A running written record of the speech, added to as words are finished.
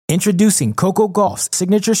Introducing Coco Golf's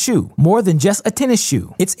signature shoe, more than just a tennis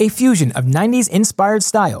shoe. It's a fusion of 90s inspired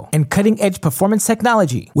style and cutting-edge performance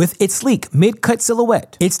technology with its sleek mid-cut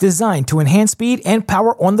silhouette. It's designed to enhance speed and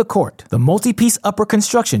power on the court. The multi-piece upper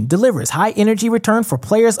construction delivers high energy return for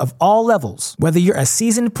players of all levels. Whether you're a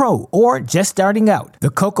seasoned pro or just starting out, the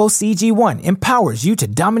Coco CG1 empowers you to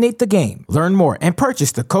dominate the game. Learn more and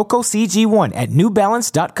purchase the Coco CG1 at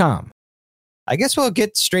newbalance.com. I guess we'll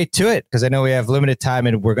get straight to it because I know we have limited time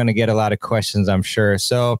and we're going to get a lot of questions, I'm sure.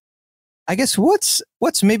 So I guess what's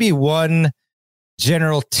maybe one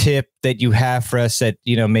general tip that you have for us that,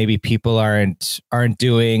 you know, maybe people aren't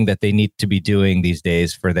doing that they need to be doing these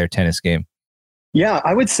days for their tennis game? Yeah,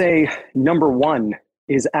 I would say number one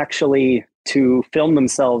is actually to film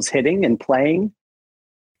themselves hitting and playing,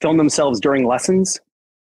 film themselves during lessons,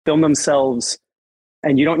 film themselves.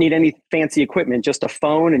 And you don't need any fancy equipment, just a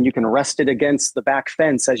phone, and you can rest it against the back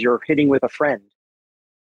fence as you're hitting with a friend.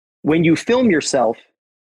 When you film yourself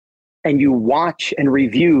and you watch and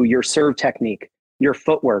review your serve technique, your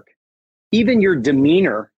footwork, even your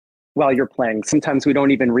demeanor while you're playing, sometimes we don't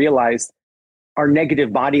even realize our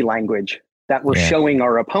negative body language that we're showing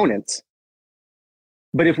our opponents.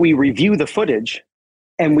 But if we review the footage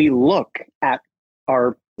and we look at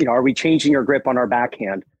our, are we changing our grip on our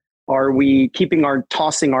backhand? Are we keeping our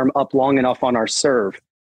tossing arm up long enough on our serve?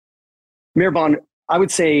 Mirban, I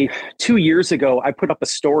would say 2 years ago, I put up a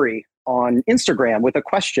story on Instagram with a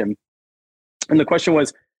question. And the question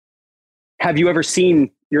was, have you ever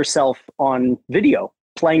seen yourself on video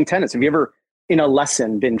playing tennis? Have you ever in a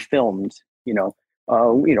lesson been filmed,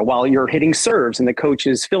 while you're hitting serves and the coach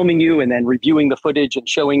is filming you and then reviewing the footage and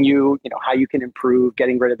showing you, how you can improve,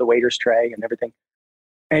 getting rid of the waiter's tray and everything.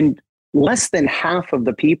 And less than half of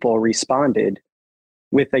the people responded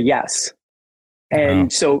with a yes.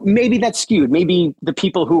 And so maybe that's skewed. Maybe the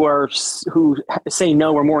people who say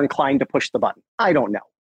no are more inclined to push the button. I don't know.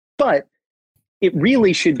 But it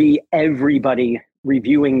really should be everybody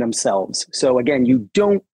reviewing themselves. So again, you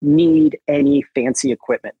don't need any fancy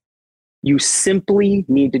equipment. You simply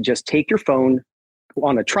need to just take your phone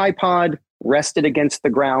on a tripod, rest it against the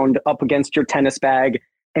ground, up against your tennis bag,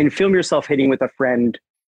 and film yourself hitting with a friend.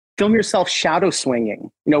 Film yourself shadow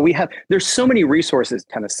swinging. There's so many resources,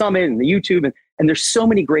 Tennis Summit and the YouTube, and there's so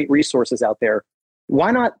many great resources out there.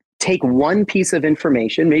 Why not take one piece of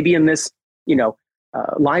information, maybe in this,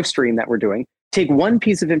 live stream that we're doing, take one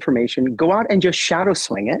piece of information, go out and just shadow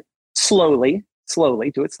swing it slowly,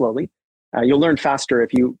 do it slowly. You'll learn faster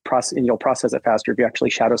if you process, and you'll process it faster if you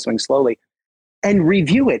actually shadow swing slowly, and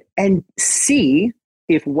review it and see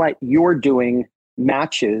if what you're doing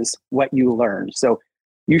matches what you learned. So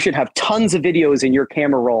you should have tons of videos in your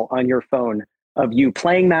camera roll on your phone of you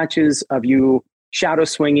playing matches, of you shadow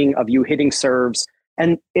swinging, of you hitting serves.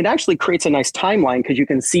 And it actually creates a nice timeline because you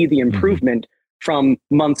can see the improvement from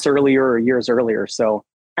months earlier or years earlier. So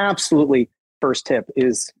absolutely, first tip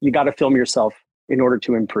is you got to film yourself in order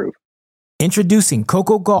to improve. Introducing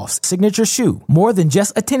Coco Golf's signature shoe, more than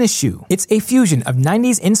just a tennis shoe. It's a fusion of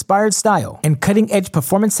 90s inspired style and cutting-edge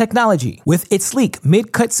performance technology with its sleek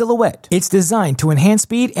mid-cut silhouette. It's designed to enhance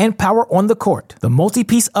speed and power on the court. The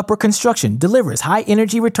multi-piece upper construction delivers high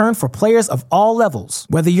energy return for players of all levels.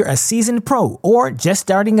 Whether you're a seasoned pro or just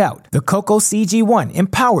starting out, the Coco CG1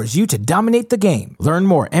 empowers you to dominate the game. Learn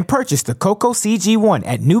more and purchase the Coco CG1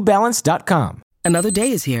 at newbalance.com. Another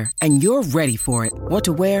day is here, and you're ready for it. What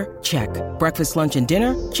to wear? Check. Breakfast, lunch, and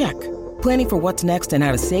dinner? Check. Planning for what's next and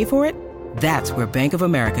how to save for it? That's where Bank of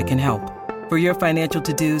America can help. For your financial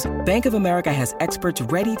to-dos, Bank of America has experts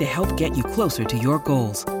ready to help get you closer to your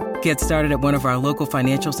goals. Get started at one of our local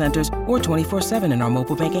financial centers or 24/7 in our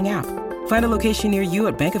mobile banking app. Find a location near you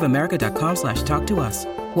at bankofamerica.com/talktous.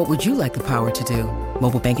 What would you like the power to do?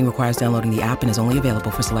 Mobile banking requires downloading the app and is only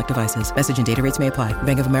available for select devices. Message and data rates may apply.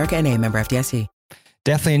 Bank of America N.A., member FDIC.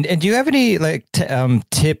 Definitely. And do you have any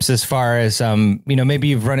tips as far as, maybe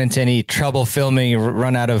you've run into any trouble filming,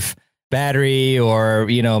 run out of battery, or,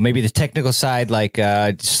 maybe the technical side, like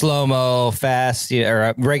slow-mo, fast,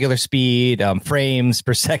 or regular speed, frames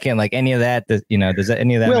per second, like any of that, does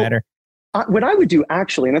any of that matter? What I would do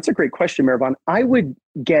actually, and that's a great question, Mirban, I would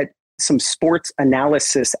get some sports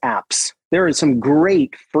analysis apps. There are some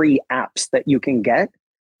great free apps that you can get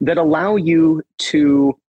that allow you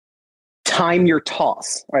to time your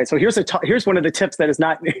toss. All right. So here's one of the tips that is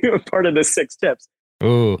not part of the 6 tips.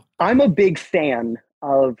 Ooh. I'm a big fan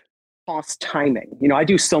of toss timing. I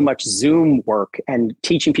do so much Zoom work and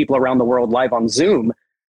teaching people around the world live on Zoom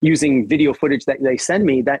using video footage that they send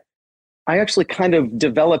me that I actually kind of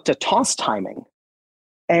developed a toss timing.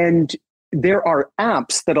 And there are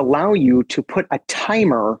apps that allow you to put a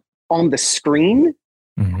timer on the screen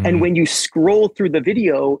And when you scroll through the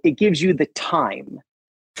video, it gives you the time.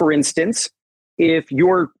 For instance, if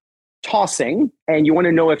you're tossing and you want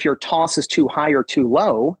to know if your toss is too high or too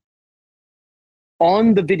low,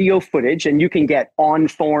 on the video footage, and you can get On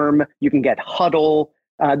Form, you can get Huddle.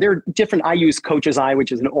 There are different, I use Coach's Eye,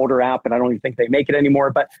 which is an older app, and I don't even think they make it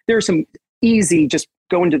anymore, but there's some easy, just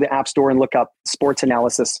go into the App Store and look up sports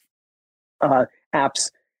analysis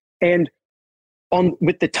apps. And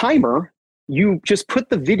with the timer, you just put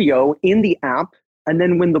the video in the app, and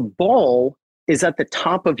then when the ball is at the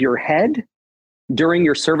top of your head during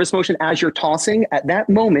your service motion as you're tossing, at that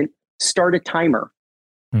moment, start a timer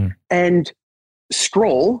and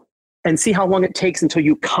scroll and see how long it takes until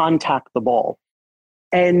you contact the ball.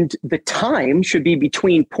 And the time should be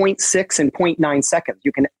between 0.6 and 0.9 seconds.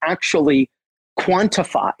 You can actually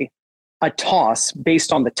quantify a toss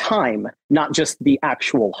based on the time, not just the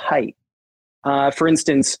actual height. For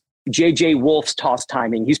instance, JJ Wolf's toss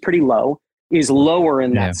timing, he's pretty low, is lower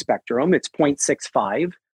in that spectrum. It's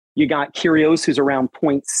 0.65. You got Kyrgios, who's around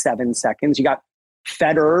 0.7 seconds. You got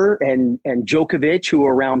Federer and Djokovic, who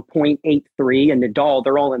are around 0.83, and Nadal,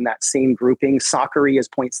 they're all in that same grouping. Sakari is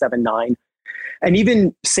 0.79. And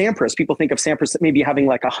even Sampras, people think of Sampras maybe having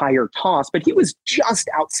like a higher toss, but he was just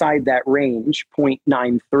outside that range,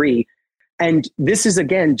 0.93. And this is,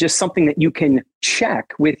 again, just something that you can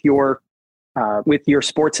check with your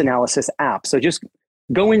sports analysis app. So just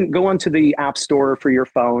go onto the App Store for your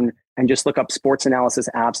phone and just look up sports analysis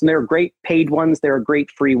apps. And there are great paid ones, there are great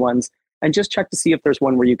free ones, and just check to see if there's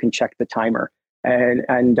one where you can check the timer.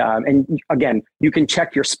 And again, you can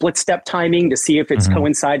check your split step timing to see if it's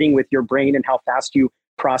coinciding with your brain and how fast you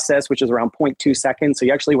process, which is around 0.2 seconds. So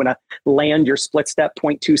you actually want to land your split step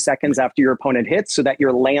 0.2 seconds after your opponent hits, so that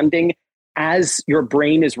you're landing as your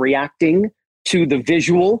brain is reacting to the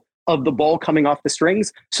visual of the ball coming off the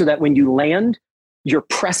strings, so that when you land, you're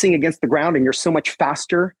pressing against the ground and you're so much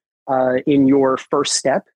faster in your first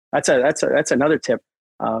step. That's another tip.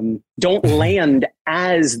 Don't land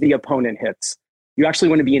as the opponent hits. You actually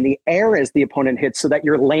want to be in the air as the opponent hits, so that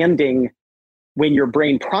you're landing when your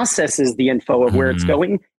brain processes the info of where it's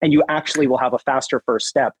going, and you actually will have a faster first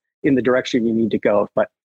step in the direction you need to go. But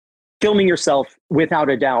filming yourself, without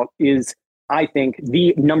a doubt, is, I think,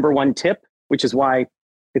 the number one tip, which is why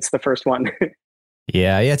it's the first one.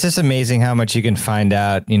 Yeah. It's just amazing how much you can find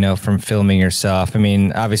out, from filming yourself. I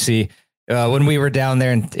mean, obviously, when we were down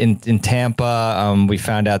there in Tampa, we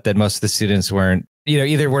found out that most of the students weren't,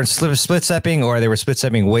 either weren't split stepping or they were split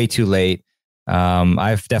stepping way too late.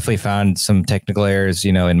 I've definitely found some technical errors,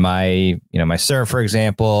 in my, my serve, for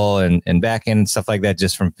example, and back end and stuff like that,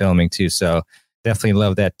 just from filming too. So definitely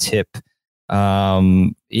love that tip.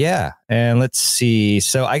 Yeah. And let's see.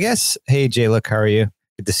 So I guess, hey, Jay, look, how are you?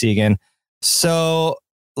 Good to see you again. So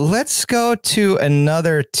let's go to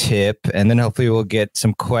another tip, and then hopefully we'll get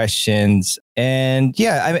some questions. And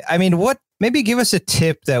yeah, I mean, maybe give us a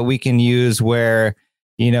tip that we can use where,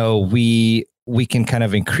 we can kind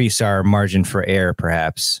of increase our margin for error,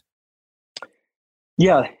 perhaps.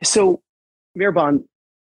 Yeah. So, Mirban,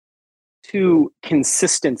 to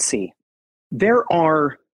consistency, there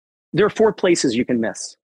are 4 places you can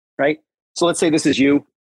miss, right? So let's say this is you,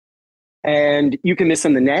 and you can miss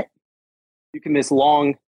in the net, you can miss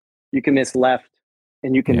long, you can miss left,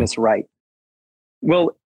 and you can miss right.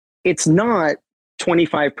 Well, it's not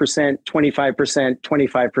 25%, 25%,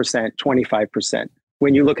 25%, 25%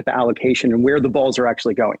 when you look at the allocation and where the balls are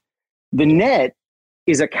actually going. The net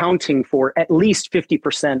is accounting for at least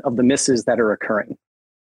 50% of the misses that are occurring.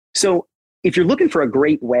 So if you're looking for a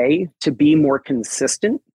great way to be more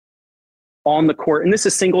consistent on the court, and this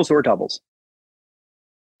is singles or doubles,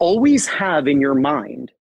 always have in your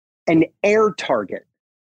mind an air target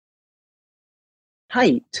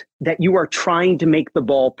height that you are trying to make the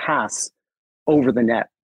ball pass over the net.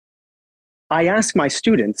 I ask my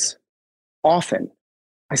students often,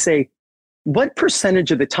 I say, what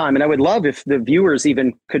percentage of the time, and I would love if the viewers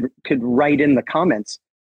even could write in the comments,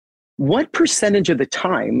 what percentage of the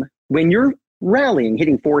time when you're rallying,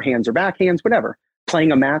 hitting forehands or backhands, whatever,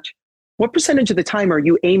 playing a match, what percentage of the time are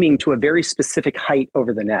you aiming to a very specific height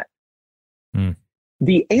over the net?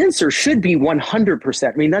 The answer should be 100%.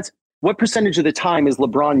 I mean, that's what percentage of the time is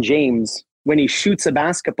LeBron James, when he shoots a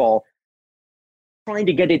basketball, trying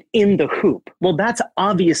to get it in the hoop? Well, that's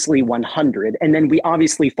obviously 100. And then we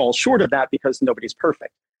obviously fall short of that because nobody's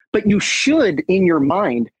perfect. But you should, in your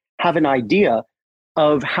mind, have an idea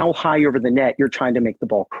of how high over the net you're trying to make the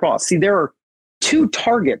ball cross. See, there are 2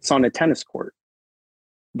 targets on a tennis court.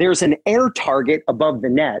 There's an air target above the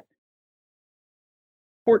net,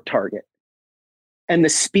 court target. And the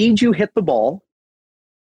speed you hit the ball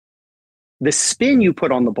the spin you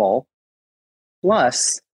put on the ball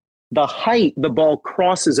plus the height the ball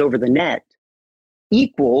crosses over the net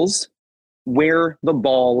equals where the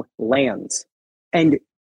ball lands. And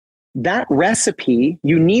that recipe,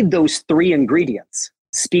 you need those three ingredients,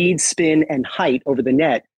 speed, spin, and height over the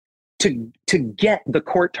net to get the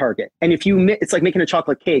court target. And if it's like making a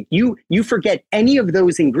chocolate cake. You forget any of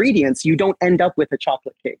those ingredients, you don't end up with a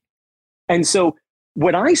chocolate cake. And so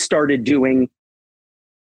what I started doing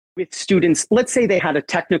with students, let's say they had a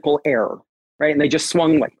technical error, right? And they just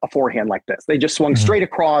swung like a forehand like this. They just swung straight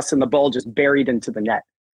across and the ball just buried into the net.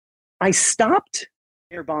 I stopped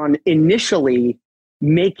Mirvan initially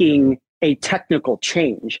making a technical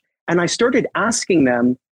change. And I started asking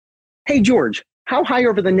them, hey, George, how high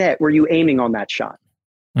over the net were you aiming on that shot?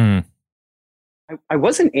 I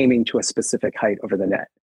wasn't aiming to a specific height over the net.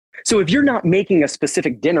 So if you're not making a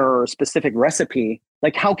specific dinner or a specific recipe,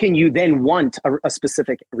 like how can you then want a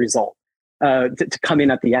specific result to come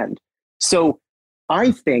in at the end? So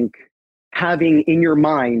I think having in your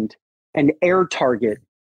mind an air target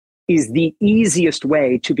is the easiest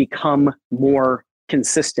way to become more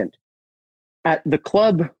consistent. At the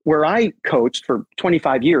club where I coached for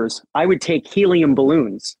 25 years, I would take helium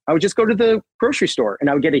balloons. I would just go to the grocery store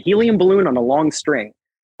and I would get a helium balloon on a long string.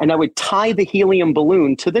 And I would tie the helium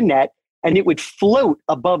balloon to the net and it would float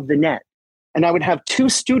above the net. And I would have two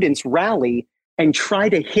students rally and try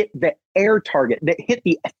to hit the air target, that hit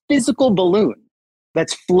the physical balloon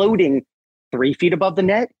that's floating 3 feet above the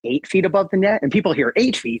net, 8 feet above the net. And people hear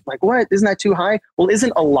 8 feet, like, what? Isn't that too high? Well,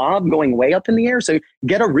 isn't a lob going way up in the air? So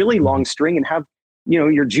get a really long string and have,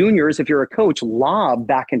 your juniors, if you're a coach, lob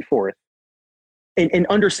back and forth. And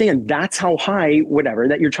understand that's how high, whatever,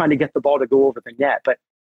 that you're trying to get the ball to go over the net. But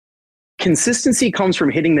consistency comes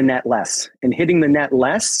from hitting the net less. And hitting the net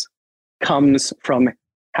less comes from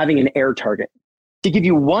having an air target. To give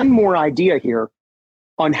you one more idea here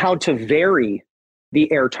on how to vary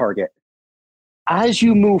the air target. As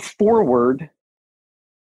you move forward,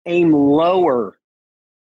 aim lower.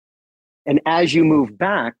 And as you move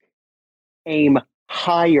back, aim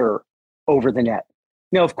higher over the net.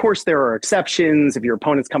 Now, of course, there are exceptions. If your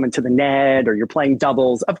opponent's coming to the net or you're playing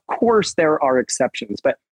doubles, of course, there are exceptions.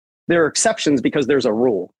 But there are exceptions because there's a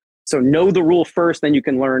rule. So know the rule first, then you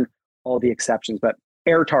can learn all the exceptions. But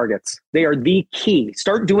air targets, they are the key.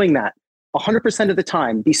 Start doing that 100% of the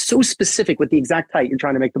time. Be so specific with the exact height you're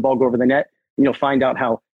trying to make the ball go over the net. And you'll find out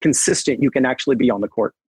how consistent you can actually be on the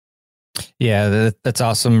court. Yeah, that's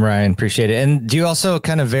awesome, Ryan. Appreciate it. And do you also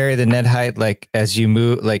kind of vary the net height, like as you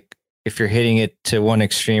move, like if you're hitting it to one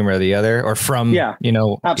extreme or the other, or from,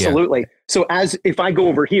 absolutely. Yeah. So if I go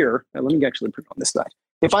over here, let me actually put it on this side.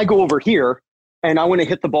 If I go over here and I want to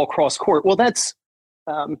hit the ball cross court, well, that's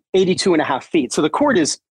 82 and a half feet. So the court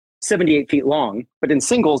is 78 feet long, but in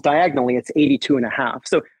singles diagonally, it's 82 and a half.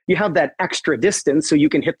 So you have that extra distance so you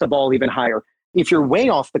can hit the ball even higher. If you're way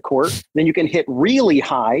off the court, then you can hit really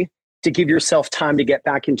high to give yourself time to get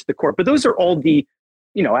back into the court. But those are all the,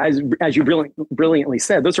 as you brilliantly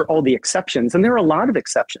said, those are all the exceptions. And there are a lot of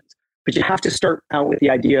exceptions, but you have to start out with the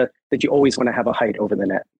idea that you always want to have a height over the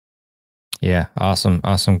net. Yeah. Awesome.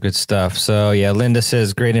 Awesome. Good stuff. So yeah, Linda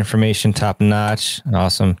says, great information, top notch.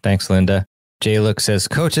 Awesome. Thanks, Linda. Jay Look says,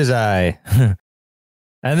 coach's eye.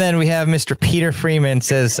 And then we have Mr. Peter Freeman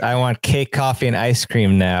says, I want cake, coffee, and ice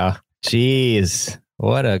cream now. Jeez,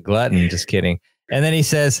 what a glutton. Just kidding. And then he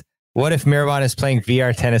says, what if Mirvan is playing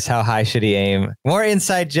VR tennis? How high should he aim? More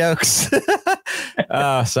inside jokes.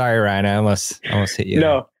 Oh, sorry, Ryan. I almost hit you.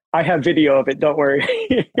 No, I have video of it. Don't worry.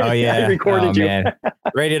 Oh, yeah. I recorded you. Man.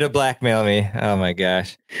 Ready to blackmail me. Oh, my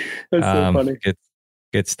gosh. That's so funny.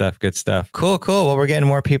 Good stuff. Good stuff. Cool. Well, we're getting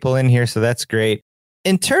more people in here, so that's great.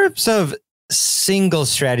 In terms of single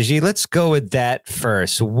strategy, let's go with that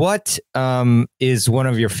first. What is one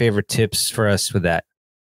of your favorite tips for us with that?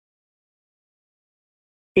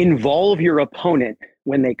 Involve your opponent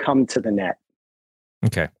when they come to the net.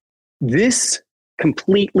 Okay. This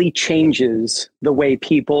completely changes the way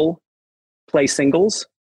people play singles,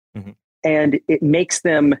 and it makes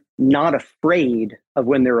them not afraid of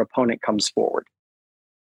when their opponent comes forward.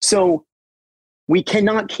 So we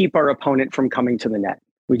cannot keep our opponent from coming to the net.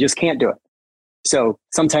 We just can't do it. So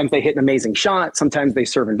sometimes they hit an amazing shot. Sometimes they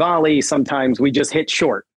serve and volley. Sometimes we just hit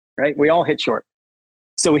short, right? We all hit short.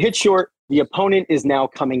 So we hit short. The opponent is now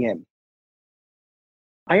coming in.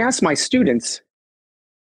 I ask my students,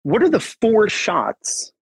 what are the 4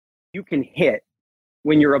 shots you can hit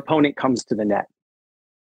when your opponent comes to the net?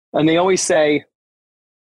 And they always say,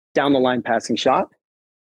 down the line passing shot,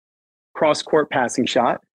 cross court passing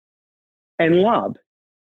shot, and lob.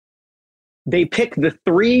 They pick the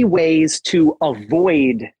 3 ways to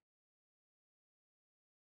avoid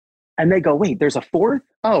And they go, wait, there's a fourth?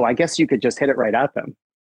 Oh, I guess you could just hit it right at them.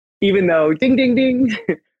 Even though ding, ding, ding,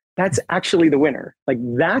 that's actually the winner. Like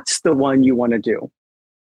that's the one you want to do.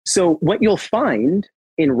 So what you'll find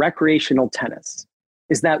in recreational tennis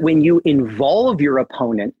is that when you involve your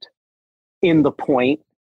opponent in the point,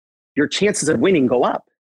 your chances of winning go up.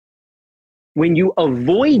 When you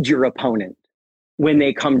avoid your opponent when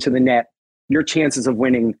they come to the net, your chances of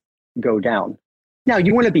winning go down. Now,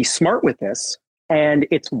 you want to be smart with this, and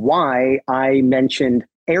it's why I mentioned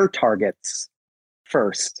air targets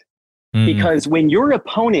first. Because when your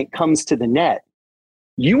opponent comes to the net,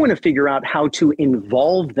 you want to figure out how to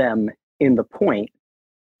involve them in the point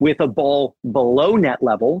with a ball below net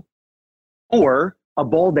level or a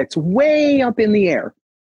ball that's way up in the air.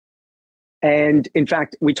 And in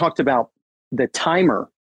fact, we talked about the timer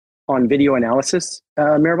on video analysis,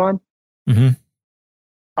 Mirvan.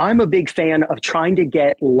 I'm a big fan of trying to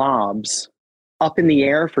get lobs up in the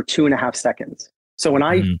air for 2.5 seconds. So when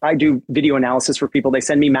I do video analysis for people, they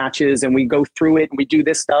send me matches and we go through it and we do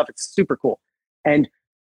this stuff. It's super cool. And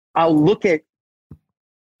I'll look at,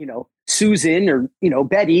 Susan or,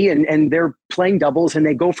 Betty and they're playing doubles and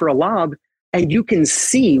they go for a lob. And you can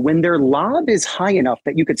see when their lob is high enough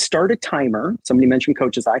that you could start a timer. Somebody mentioned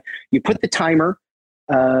coach's eye. You put the timer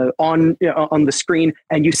on the screen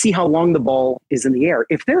and you see how long the ball is in the air.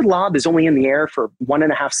 If their lob is only in the air for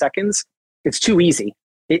 1.5 seconds, it's too easy.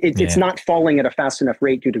 It's not falling at a fast enough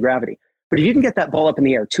rate due to gravity. But if you can get that ball up in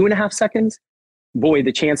the air 2.5 seconds, boy,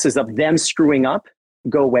 the chances of them screwing up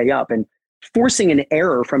go way up. And forcing an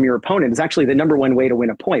error from your opponent is actually the number one way to win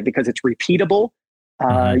a point because it's repeatable.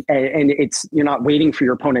 And you're not waiting for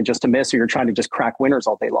your opponent just to miss or you're trying to just crack winners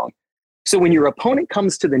all day long. So when your opponent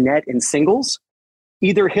comes to the net in singles,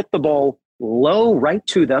 either hit the ball low right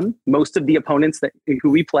to them. Most of the opponents who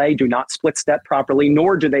we play do not split step properly,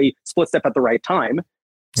 nor do they split step at the right time.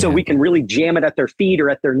 So we can really jam it at their feet or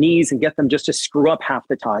at their knees and get them just to screw up half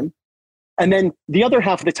the time. And then the other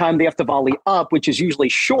half of the time, they have to volley up, which is usually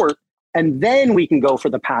short. And then we can go for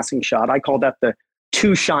the passing shot. I call that the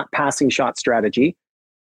 2-shot passing shot strategy.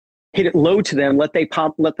 Hit it low to them, let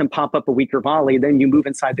them pop up a weaker volley. Then you move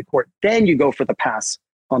inside the court. Then you go for the pass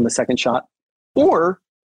on the second shot. Or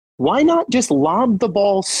why not just lob the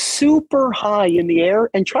ball super high in the air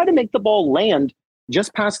and try to make the ball land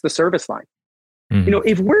just past the service line?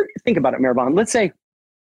 If think about it, Mirvan, let's say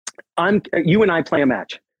you and I play a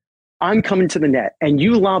match. I'm coming to the net and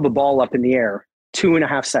you lob a ball up in the air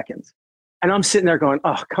 2.5 seconds. And I'm sitting there going,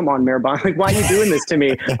 oh, come on, Mirvan. Like, why are you doing this to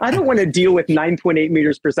me? I don't want to deal with 9.8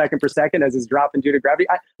 meters per second as it's dropping due to gravity.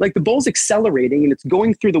 The ball's accelerating and it's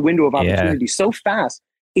going through the window of opportunity so fast.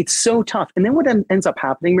 It's so tough. And then what ends up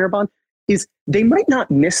happening, Mirvan, is they might not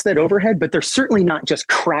miss that overhead, but they're certainly not just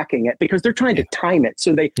cracking it because they're trying to time it.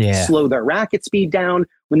 So they slow their racket speed down.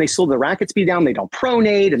 When they slow the racket speed down, they don't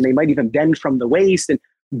pronate and they might even bend from the waist. And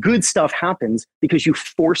good stuff happens because you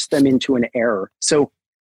force them into an error. So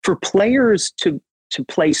for players to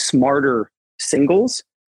play smarter singles,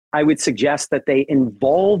 I would suggest that they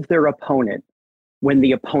involve their opponent when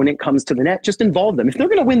the opponent comes to the net. Just involve them. If they're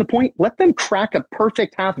going to win the point, let them crack a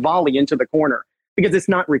perfect half volley into the corner because it's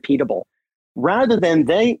not repeatable. Rather than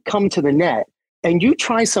they come to the net and you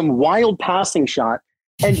try some wild passing shot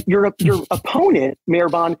and your opponent,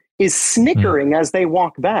 Mirvan, is snickering as they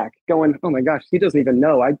walk back, going, oh my gosh, he doesn't even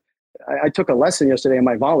know. I took a lesson yesterday in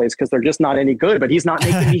my volleys because they're just not any good, but he's not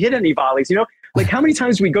making me hit any volleys. Like how many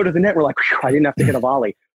times we go to the net, we're like, I didn't have to hit a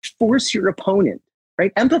volley. Force your opponent,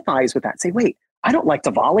 right? Empathize with that. Say, wait, I don't like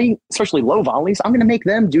to volley, especially low volleys. I'm going to make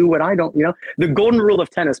them do what I don't, the golden rule of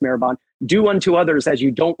tennis, Mirvan, do unto others as you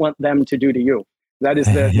don't want them to do to you. That is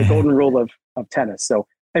the golden rule of tennis. So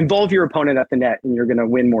involve your opponent at the net and you're going to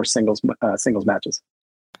win more singles matches.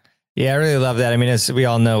 Yeah, I really love that. I mean, as we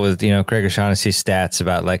all know with, Craig O'Shaughnessy's stats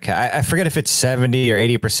about I forget if it's 70 or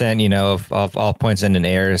 80%, of all points and in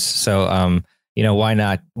airs. So, why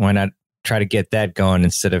not try to get that going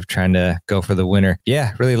instead of trying to go for the winner?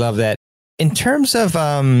 Yeah, really love that. In terms of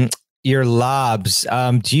your lobs,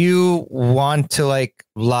 do you want to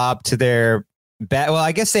lob to their bat? Well,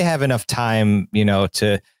 I guess they have enough time,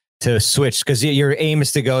 to switch because your aim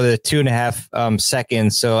is to go to 2.5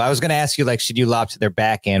 seconds. So I was going to ask you, should you lob to their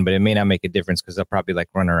backhand, but it may not make a difference because they'll probably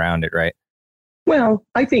run around it, right? Well,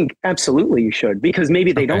 I think absolutely you should because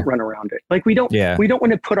maybe they don't run around it. We don't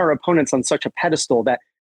want to put our opponents on such a pedestal that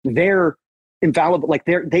they're infallible,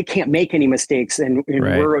 they can't make any mistakes, and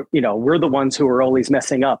right. we're the ones who are always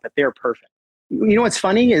messing up, but they're perfect. What's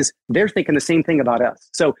funny is they're thinking the same thing about us.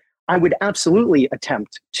 So I would absolutely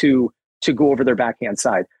attempt to go over their backhand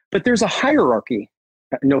side, but there's a hierarchy,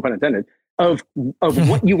 no pun intended, of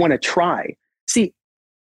what you want to try. See,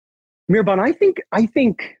 Mirban, I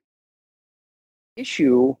think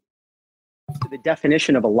issue to the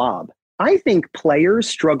definition of a lob. I think players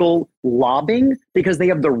struggle lobbing because they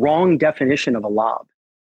have the wrong definition of a lob.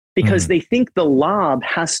 Because they think the lob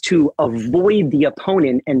has to avoid the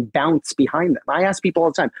opponent and bounce behind them. I ask people all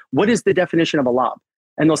the time, what is the definition of a lob?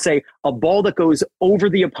 And they'll say, a ball that goes over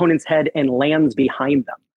the opponent's head and lands behind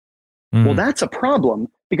them. Well, that's a problem,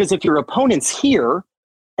 because if your opponent's here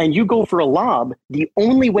and you go for a lob, the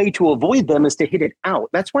only way to avoid them is to hit it out.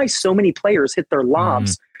 That's why so many players hit their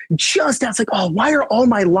lobs just as like, oh, why are all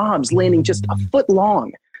my lobs landing just a foot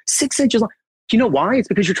long, 6 inches long? Do you know why? It's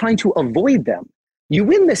because you're trying to avoid them. You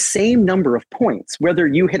win the same number of points, whether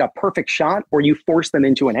you hit a perfect shot or you force them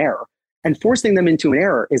into an error. And forcing them into an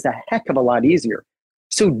error is a heck of a lot easier.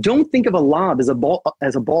 So don't think of a lob as a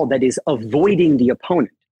ball that is avoiding the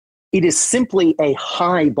opponent. It is simply a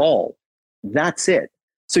high ball. That's it.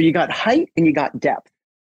 So you got height and you got depth.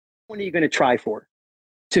 What are you going to try for?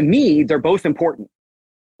 To me, they're both important.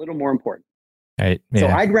 A little more important. Right. Yeah. So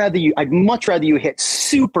I'd much rather you hit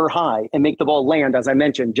super high and make the ball land, as I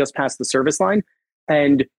mentioned, just past the service line.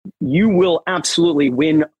 And you will absolutely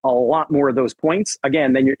win a lot more of those points.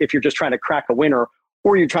 Again, than if you're just trying to crack a winner,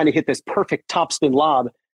 or you're trying to hit this perfect topspin lob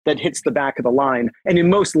that hits the back of the line. And in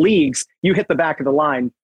most leagues, you hit the back of the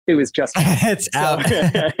line, it was just it's out.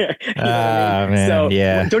 Man, so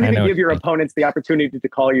yeah, don't even give your opponents the opportunity to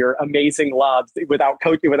call your amazing lobs without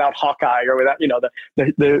coaching, without Hawkeye, or without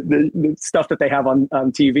the stuff that they have on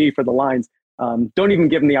TV for the lines. Don't even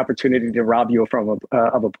give them the opportunity to rob you from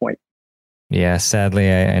of a point. Yeah,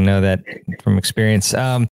 sadly, I know that from experience.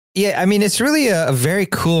 Yeah, I mean, it's really a very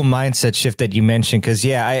cool mindset shift that you mentioned, because,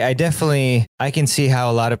 yeah, I can see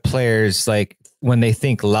how a lot of players, like, when they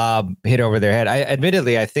think lob, hit over their head. I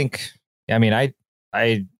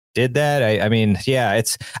did that. I mean, yeah,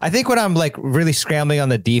 I think when I'm like really scrambling on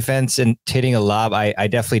the defense and hitting a lob, I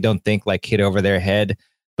definitely don't think like hit over their head.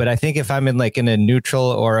 But I think if I'm in a neutral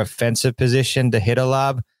or offensive position to hit a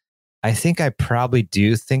lob, I think I probably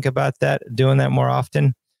do think about doing that more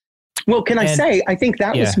often. Well, I think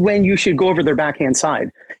that was when you should go over their backhand side.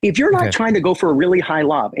 If you're not trying to go for a really high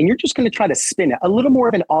lob and you're just going to try to spin it, a little more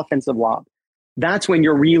of an offensive lob, that's when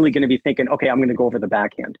you're really going to be thinking, okay, I'm going to go over the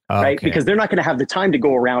backhand, right? Because they're not going to have the time to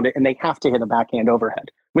go around it, and they have to hit a backhand overhead,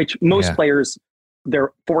 which most players,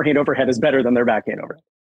 their forehand overhead is better than their backhand overhead.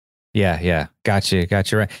 Yeah. Gotcha.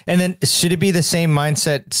 Right. And then should it be the same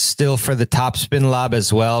mindset still for the topspin lob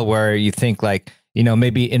as well, where you think like,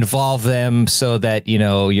 maybe involve them so that,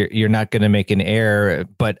 you're not going to make an error,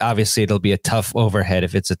 but obviously it'll be a tough overhead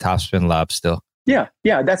if it's a topspin lob still. Yeah.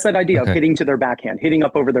 That's that idea of hitting to their backhand, hitting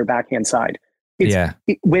up over their backhand side.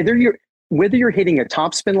 Whether you're hitting a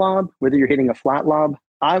topspin lob, whether you're hitting a flat lob,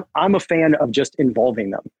 I'm a fan of just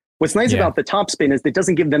involving them. What's nice about the topspin is it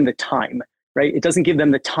doesn't give them the time, right? It doesn't give them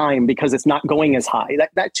the time because it's not going as high.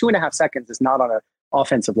 That 2.5 seconds is not on an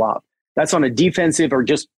offensive lob. That's on a defensive, or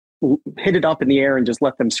just hit it up in the air and just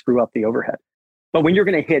let them screw up the overhead. But when you're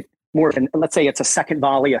going to hit more of let's say it's a second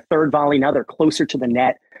volley, a third volley, now they're closer to the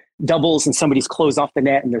net, doubles, and somebody's closed off the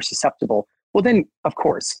net and they're susceptible. Well, then, of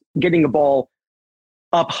course, getting a ball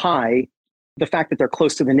up high, the fact that they're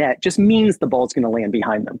close to the net just means the ball's going to land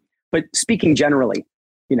behind them. But speaking generally,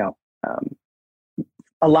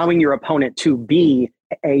 allowing your opponent to be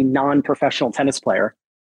a non-professional tennis player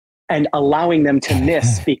and allowing them to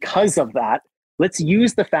miss because of that, let's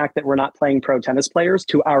use the fact that we're not playing pro tennis players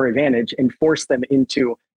to our advantage and force them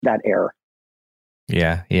into that error.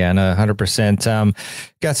 Yeah, no, 100%.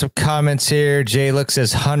 Got some comments here. Jay looks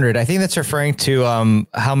says 100. I think that's referring to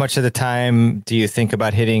how much of the time do you think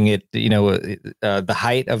about hitting it, the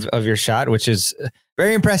height of your shot, which is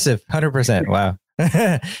very impressive. 100%. Wow.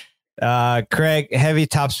 Craig, heavy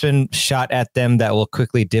topspin shot at them that will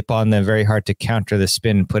quickly dip on them. Very hard to counter the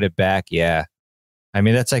spin and put it back. Yeah. I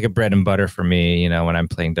mean, that's like a bread and butter for me, when I'm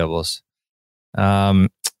playing doubles.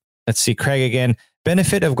 Let's see, Craig again.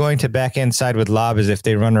 Benefit of going to backhand side with lob is if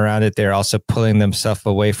they run around it, they're also pulling themselves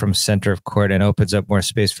away from center of court and opens up more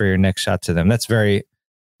space for your next shot to them. That's very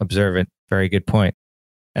observant. Very good point.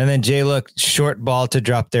 And then Jay, look, short ball to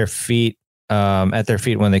drop their feet at their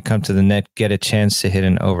feet when they come to the net, get a chance to hit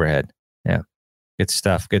an overhead. Yeah. Good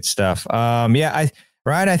stuff.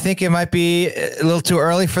 Ryan, I think it might be a little too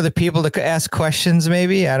early for the people to ask questions,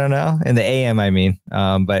 maybe. I don't know. In the AM, I mean.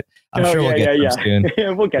 But I'm sure we'll get them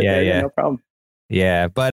soon. We'll get there. Yeah, no problem. Yeah,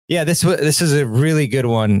 but yeah, this is a really good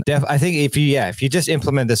one. I think if you just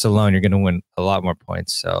implement this alone, you're going to win a lot more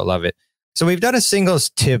points. So I love it. So we've done a singles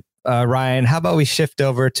tip, Ryan. How about we shift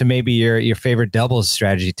over to maybe your favorite doubles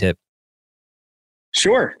strategy tip?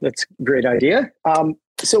 Sure, that's a great idea.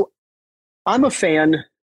 So I'm a fan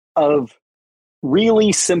of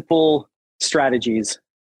really simple strategies.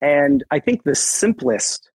 And I think the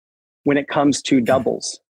simplest when it comes to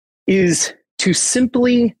doubles is to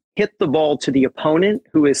simply hit the ball to the opponent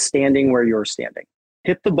who is standing where you're standing.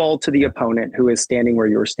 Hit the ball to the opponent who is standing where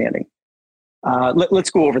you're standing. Let's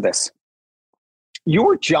go over this.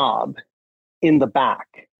 Your job in the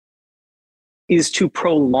back is to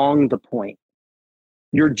prolong the point.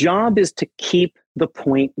 Your job is to keep the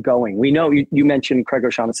point going. We know you mentioned Craig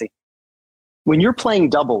O'Shaughnessy. When you're playing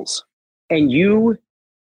doubles and you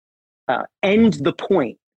end the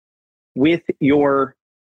point with your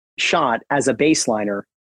shot as a baseliner,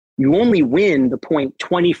 you only win the point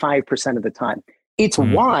 25% of the time. It's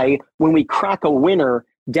why when we crack a winner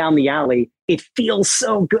down the alley, it feels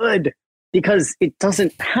so good because it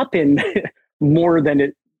doesn't happen more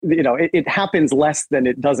than it happens less than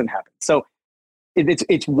it doesn't happen. So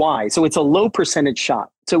it's why. So it's a low percentage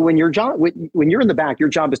shot. So when you're in the back, your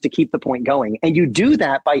job is to keep the point going. And you do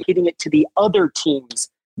that by hitting it to the other team's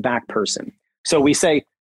back person. So we say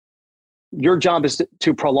your job is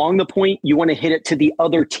to prolong the point. You want to hit it to the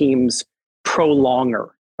other team's prolonger,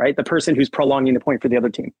 right? The person who's prolonging the point for the other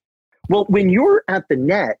team. Well, when you're at the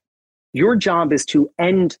net, your job is to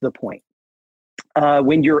end the point.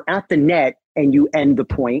 When you're at the net and you end the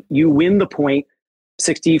point, you win the point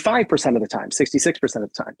 65% of the time, 66% of the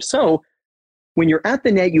time. So when you're at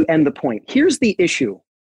the net, you end the point. Here's the issue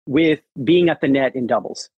with being at the net in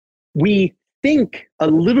doubles. We think a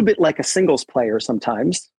little bit like a singles player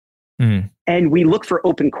sometimes, and we look for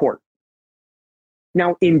open court.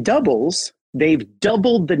 Now, in doubles, they've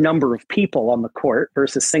doubled the number of people on the court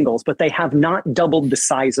versus singles, but they have not doubled the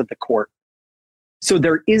size of the court. So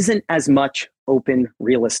there isn't as much open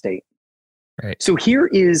real estate. Right. So here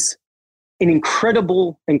is an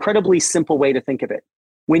incredibly simple way to think of it.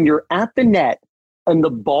 When you're at the net and the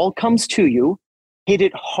ball comes to you, hit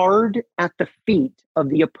it hard at the feet of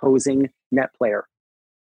the opposing net player.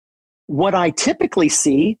 What I typically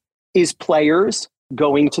see is players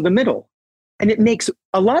going to the middle. And it makes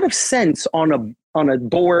a lot of sense on a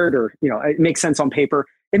board, or it makes sense on paper.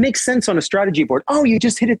 It makes sense on a strategy board. Oh, you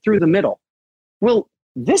just hit it through the middle. Well,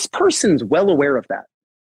 this person's well aware of that.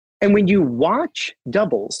 And when you watch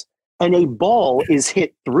doubles and a ball is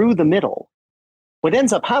hit through the middle, what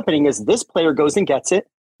ends up happening is this player goes and gets it,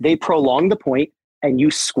 they prolong the point, and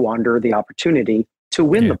you squander the opportunity to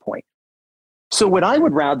win the point. So what I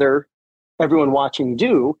would rather everyone watching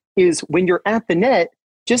do is when you're at the net,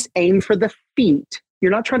 just aim for the feet.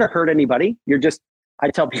 You're not trying to hurt anybody. I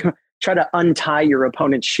tell people, try to untie your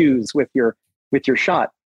opponent's shoes with your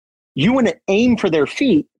shot. You want to aim for their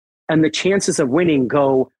feet, and the chances of winning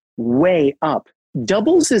go way up.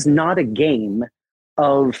 Doubles is not a game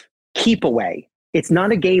of keep away. It's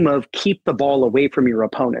not a game of keep the ball away from your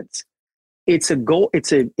opponents. It's a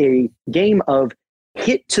game of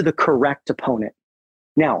hit to the correct opponent.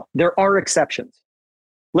 Now, there are exceptions.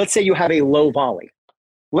 Let's say you have a low volley.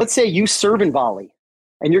 Let's say you serve and volley,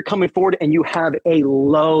 and you're coming forward and you have a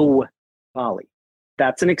low volley.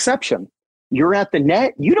 That's an exception. You're at the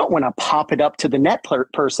net. You don't want to pop it up to the net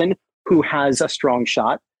person who has a strong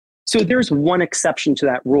shot. So there's one exception to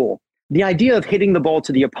that rule. The idea of hitting the ball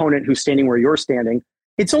to the opponent who's standing where you're standing,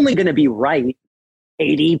 it's only going to be right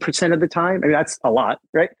 80% of the time. I mean, that's a lot,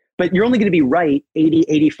 right? But you're only going to be right 80,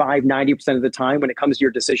 85, 90% of the time when it comes to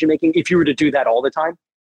your decision making, if you were to do that all the time.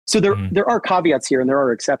 So there are caveats here and there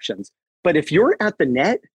are exceptions. But if you're at the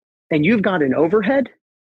net and you've got an overhead,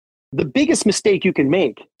 the biggest mistake you can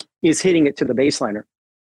make is hitting it to the baseliner.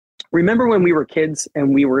 Remember when we were kids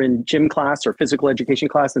and we were in gym class or physical education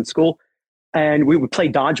class in school, and we would play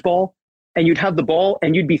dodgeball, and you'd have the ball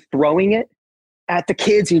and you'd be throwing it at the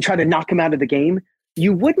kids and you try to knock them out of the game?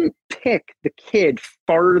 You wouldn't pick the kid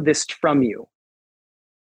farthest from you.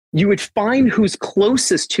 You would find who's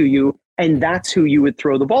closest to you, and that's who you would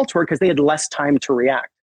throw the ball toward because they had less time to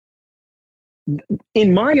react.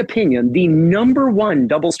 In my opinion, the number one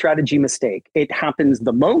double strategy mistake, it happens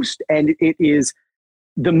the most, and it is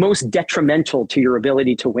the most detrimental to your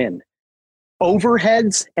ability to win.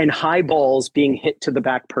 Overheads and high balls being hit to the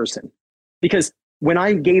back person. Because when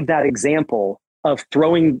I gave that example of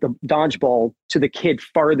throwing the dodgeball to the kid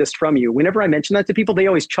farthest from you, whenever I mention that to people, they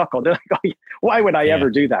always chuckle. They're like, oh, why would I ever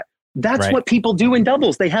do that? That's what people do in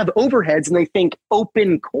doubles. They have overheads and they think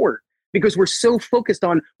open court because we're so focused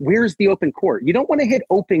on where's the open court. You don't want to hit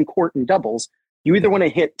open court in doubles. You either want to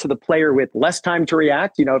hit to the player with less time to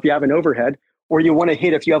react, if you have an overhead, or you want to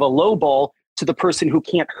hit, if you have a low ball, to the person who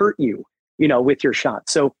can't hurt you, with your shot.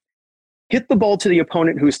 So hit the ball to the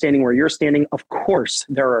opponent who's standing where you're standing. Of course,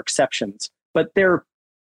 there are exceptions, but they're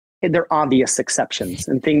obvious exceptions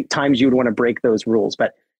and times you would want to break those rules.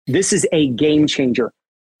 But This is a game changer.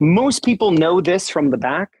 Most people know this from the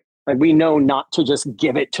back. Like, we know not to just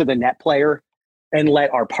give it to the net player and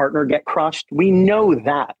let our partner get crushed. We know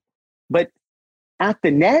that. But at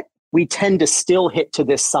the net, we tend to still hit to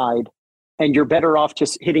this side, and you're better off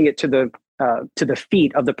just hitting it to the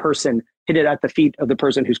feet of the person. Hit it at the feet of the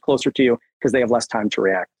person who's closer to you, because they have less time to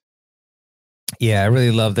react. Yeah, I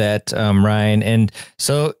really love that, Ryan. And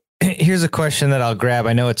so here's a question that I'll grab.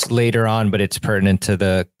 I know it's later on, but it's pertinent to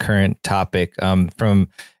the current topic. From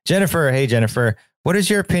Jennifer. Hey, Jennifer, what is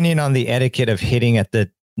your opinion on the etiquette of hitting at the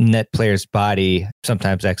net player's body,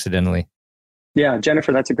 sometimes accidentally? Yeah,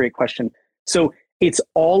 Jennifer, that's a great question. So it's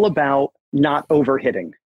all about not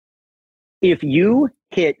overhitting. If you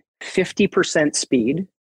hit 50% speed,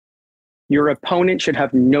 your opponent should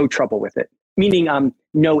have no trouble with it, meaning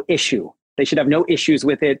no issue. They should have no issues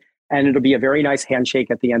with it, and it'll be a very nice handshake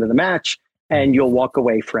at the end of the match, and you'll walk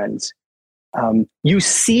away friends. You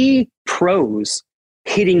see pros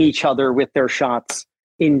hitting each other with their shots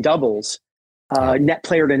in doubles, net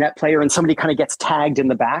player to net player, and somebody kind of gets tagged in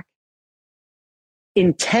the back.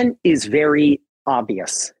 Intent is very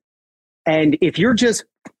obvious. And if you're just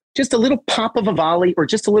a little pop of a volley or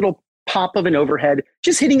just a little pop of an overhead,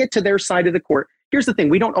 just hitting it to their side of the court. Here's the thing,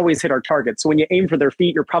 we don't always hit our targets. So when you aim for their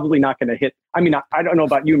feet, you're probably not going to hit. I mean, I don't know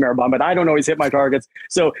about you, Maribon, but I don't always hit my targets.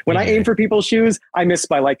 So when I aim for people's shoes, I miss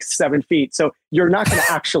by like 7 feet. So you're not going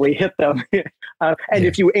to actually hit them. And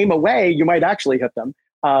if you aim away, you might actually hit them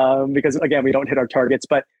because, again, we don't hit our targets.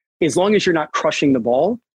 But as long as you're not crushing the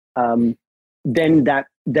ball, then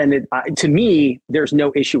to me, there's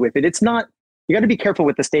no issue with it. It's not, you got to be careful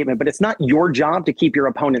with the statement, but it's not your job to keep your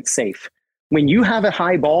opponent safe. When you have a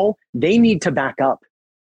high ball, they need to back up.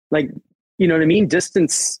 Like, you know what I mean?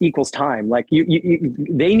 Distance equals time. Like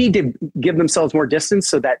they need to give themselves more distance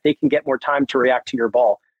so that they can get more time to react to your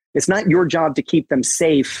ball. It's not your job to keep them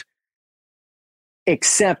safe,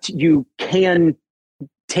 except you can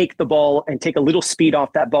take the ball and take a little speed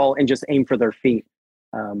off that ball and just aim for their feet.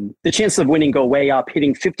 The chances of winning go way up,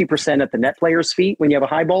 hitting 50% at the net player's feet when you have a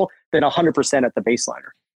high ball than 100% at the baseliner.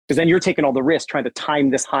 Because then you're taking all the risk trying to time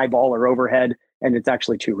this high ball or overhead, and it's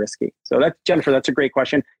actually too risky. So that's, Jennifer, that's a great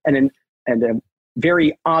question. And a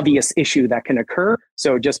very obvious issue that can occur.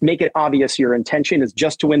 So just make it obvious your intention is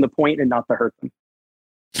just to win the point and not to hurt them.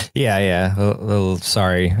 Yeah. A little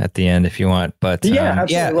sorry at the end if you want, but yeah,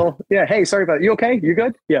 absolutely. Well, yeah. Hey, sorry about it. You okay? You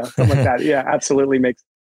good? Yeah, something like that. Yeah, absolutely makes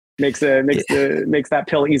that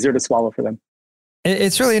pill easier to swallow for them.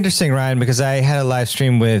 It's really interesting, Ryan, because I had a live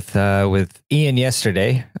stream with Ian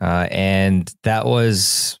yesterday, and that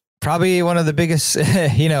was probably one of the biggest,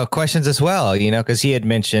 questions as well, because he had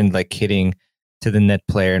mentioned like hitting to the net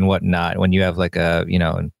player and whatnot when you have like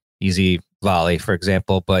an easy volley, for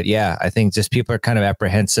example. But yeah, I think just people are kind of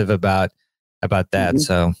apprehensive about that. Mm-hmm.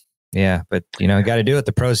 So yeah, but you got to do it.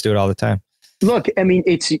 The pros do it all the time. Look, I mean,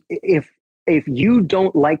 it's if you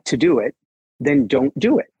don't like to do it, then don't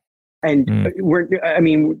do it. And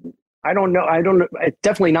I don't know. It's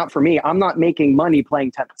definitely not for me. I'm not making money playing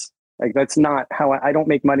tennis. Like, that's not how I don't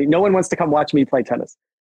make money. No one wants to come watch me play tennis.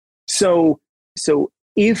 So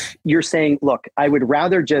if you're saying, look, I would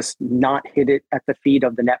rather just not hit it at the feet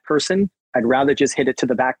of the net person, I'd rather just hit it to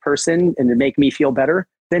the back person and to make me feel better,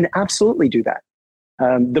 then absolutely do that.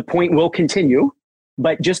 The point will continue,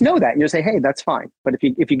 but just know that and just say, hey, that's fine. But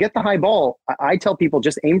if you get the high ball, I tell people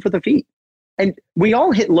just aim for the feet. And we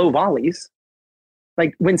all hit low volleys.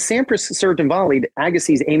 Like when Sampras served and volleyed,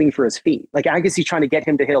 Agassi's aiming for his feet. Like Agassi's trying to get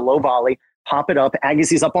him to hit a low volley, pop it up.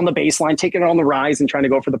 Agassi's up on the baseline, taking it on the rise and trying to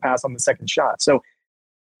go for the pass on the second shot. So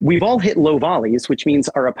we've all hit low volleys, which means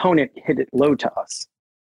our opponent hit it low to us.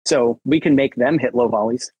 So we can make them hit low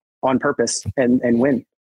volleys on purpose and win.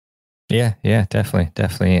 Yeah, definitely.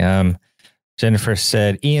 Jennifer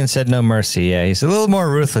said, Ian said no mercy. Yeah, he's a little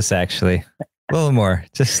more ruthless, actually. A little more,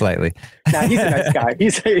 just slightly. Nah, he's a nice guy. He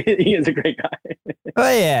is a great guy. Oh,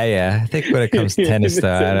 yeah. I think when it comes to tennis,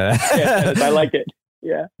 though, I don't know. Tennis, I like it.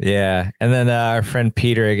 Yeah. Yeah. And then our friend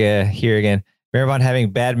Peter again. Maribon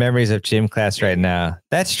having bad memories of gym class right now.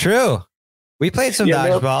 That's true. We played some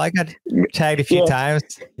dodgeball. I got tagged a few times.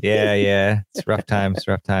 Yeah. It's rough times.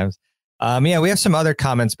 We have some other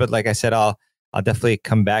comments, but like I said, I'll definitely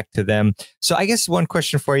come back to them. So I guess one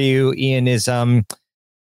question for you, Ian, is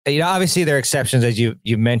obviously there are exceptions as you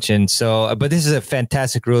mentioned. So, but this is a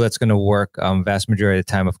fantastic rule that's going to work vast majority of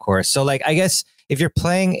the time, of course. So, like, I guess if you're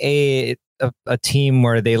playing a team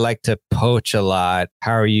where they like to poach a lot,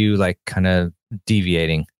 how are you like kind of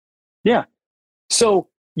deviating? Yeah. So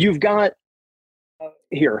you've got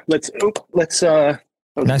here. Let's.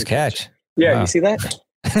 Nice catch. Yeah, wow. You see that?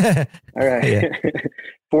 All right. Yeah.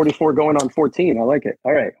 44 going on 14. I like it.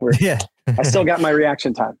 All right. Yeah. I still got my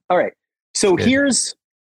reaction time. All right. So here's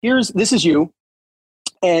this is you.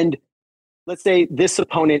 And let's say this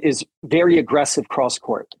opponent is very aggressive cross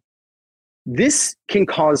court. This can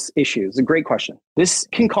cause issues. A great question. This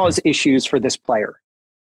can cause issues for this player.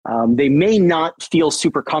 They may not feel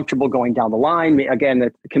super comfortable going down the line. Again,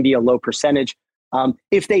 it can be a low percentage.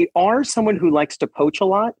 If they are someone who likes to poach a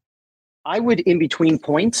lot, I would, in between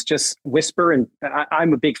points, just whisper. And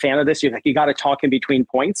I'm a big fan of this. You got to talk in between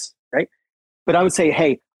points, right? But I would say,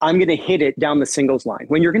 hey, I'm going to hit it down the singles line.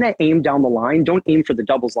 When you're going to aim down the line, don't aim for the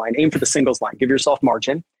doubles line. Aim for the singles line. Give yourself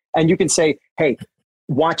margin. And you can say, hey,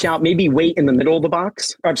 watch out. Maybe wait in the middle of the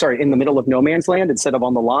box. I'm sorry, in the middle of no man's land instead of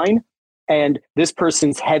on the line. And this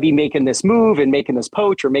person's heavy making this move and making this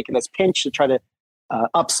poach or making this pinch to try to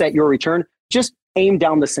upset your return. Just aim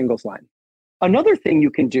down the singles line. Another thing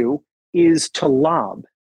you can do is to lob.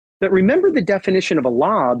 But remember, the definition of a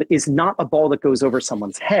lob is not a ball that goes over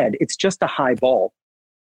someone's head. It's just a high ball.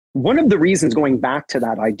 One of the reasons, going back to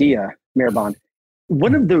that idea, Mirban,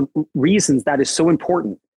 one of the reasons that is so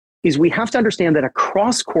important is we have to understand that a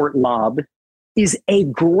cross-court lob is a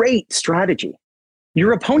great strategy.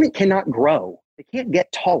 Your opponent cannot grow. They can't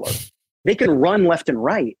get taller. They can run left and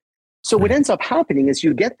right. So what ends up happening is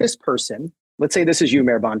you get this person, let's say this is you,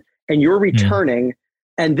 Mirban, and you're returning,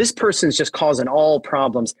 and this person's just causing all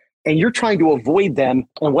problems, and you're trying to avoid them.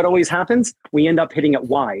 And what always happens? We end up hitting it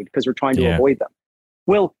wide because we're trying to avoid them.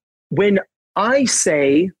 Well, when I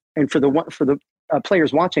say, and for the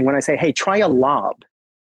players watching, when I say, hey, try a lob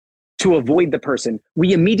to avoid the person,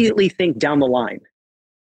 we immediately think down the line.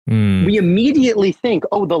 We immediately think,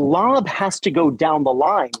 oh, the lob has to go down the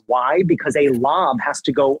line. Why? Because a lob has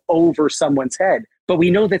to go over someone's head. But we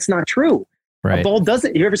know that's not true. Right. A ball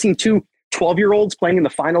doesn't. You ever seen two 12-year-olds playing in the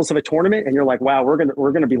finals of a tournament, and you're like, wow, we're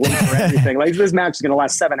gonna be late for everything. Like, this match is gonna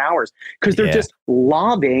last 7 hours because they're just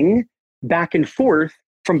lobbing back and forth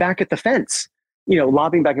from back at the fence,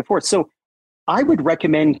 lobbing back and forth. So I would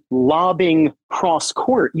recommend lobbing cross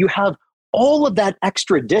court. You have all of that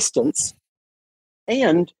extra distance,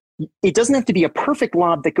 and it doesn't have to be a perfect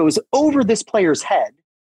lob that goes over this player's head.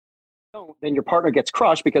 Then your partner gets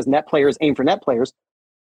crushed because net players aim for net players.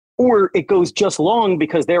 Or it goes just long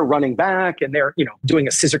because they're running back and they're, doing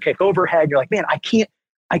a scissor kick overhead. You're like, man, I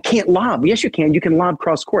can't lob. Yes, you can. You can lob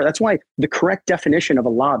cross court. That's why the correct definition of a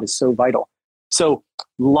lob is so vital. So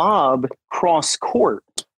lob cross court.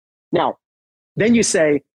 Now, then you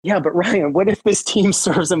say, yeah, but Ryan, what if this team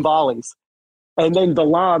serves and volleys? And then the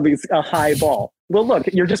lob is a high ball. Well, look,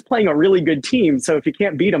 you're just playing a really good team. So if you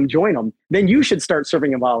can't beat them, join them. Then you should start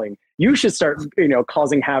serving and volleying. You should start,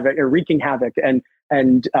 causing havoc or wreaking havoc and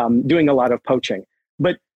doing a lot of poaching.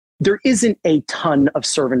 But there isn't a ton of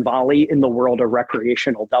serve and volley in the world of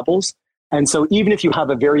recreational doubles. And so even if you have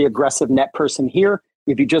a very aggressive net person here,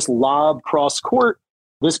 if you just lob cross court,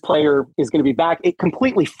 this player is going to be back. It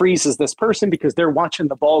completely freezes this person because they're watching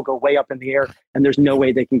the ball go way up in the air and there's no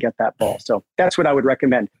way they can get that ball. So that's what I would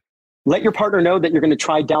recommend. Let your partner know that you're going to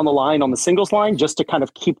try down the line on the singles line just to kind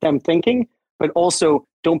of keep them thinking, but also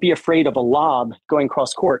don't be afraid of a lob going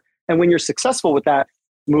cross court. And when you're successful with that,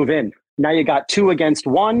 move in. Now you got 2 against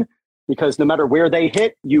 1 because no matter where they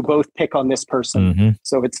hit, you both pick on this person.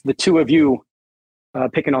 So it's the 2 of you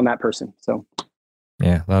picking on that person. So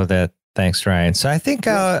yeah, love that. Thanks, Ryan. So I think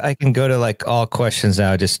I can go to like all questions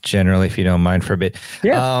now, just generally, if you don't mind for a bit.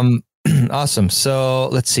 Yeah. Awesome. So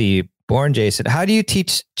let's see. Born Jason, how do you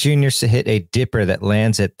teach juniors to hit a dipper that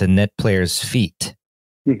lands at the net player's feet?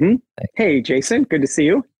 Hey, Jason, good to see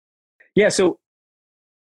you. Yeah. So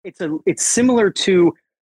it's similar to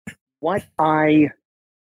what I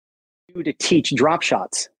do to teach drop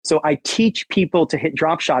shots. So I teach people to hit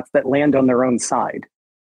drop shots that land on their own side.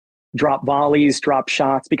 Drop volleys, drop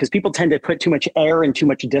shots, because people tend to put too much air and too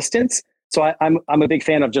much distance. So I'm a big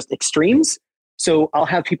fan of just extremes. So I'll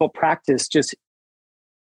have people practice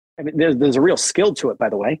there's a real skill to it, by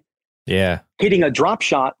the way. Yeah. Hitting a drop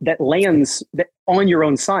shot that lands on your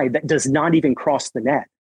own side that does not even cross the net.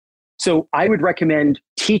 So I would recommend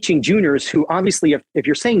teaching juniors who obviously, if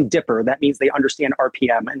you're saying dipper, that means they understand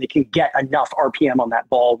RPM and they can get enough RPM on that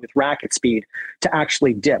ball with racket speed to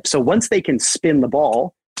actually dip. So once they can spin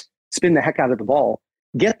the heck out of the ball,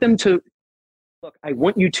 get them to, look, I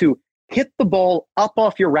want you to hit the ball up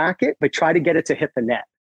off your racket, but try to get it to hit the net.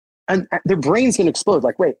 And their brain's going to explode.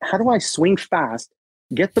 Like, wait, how do I swing fast,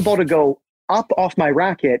 get the ball to go up off my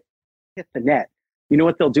racket, hit the net? You know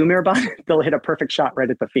what they'll do, Mirban? They'll hit a perfect shot right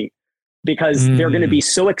at the feet because they're going to be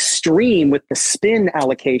so extreme with the spin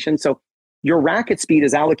allocation. So your racket speed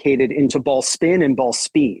is allocated into ball spin and ball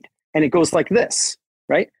speed. And it goes like this,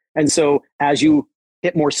 right? And so as you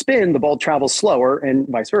hit more spin, the ball travels slower and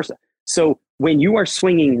vice versa. So when you are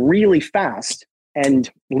swinging really fast and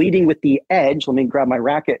leading with the edge, let me grab my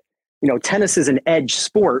racket. Tennis is an edge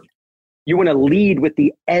sport. You want to lead with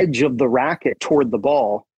the edge of the racket toward the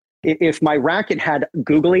ball. If my racket had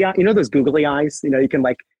googly eye, those googly eyes, you can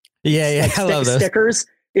like, I love those stickers.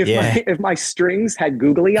 If my strings had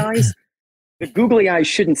googly eyes, the googly eyes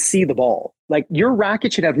shouldn't see the ball. Like your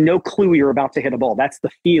racket should have no clue you're about to hit a ball. That's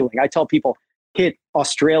the feeling. I tell people, hit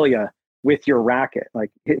Australia with your racket,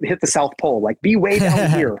 like hit the South Pole, like be way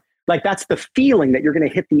down here. Like that's the feeling that you're going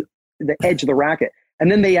to hit the edge of the racket.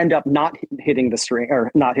 And then they end up not hitting the string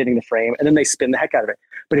or not hitting the frame, and then they spin the heck out of it.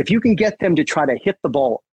 But if you can get them to try to hit the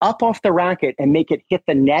ball up off the racket and make it hit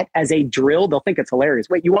the net as a drill, they'll think it's hilarious.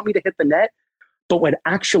 Wait, you want me to hit the net? But what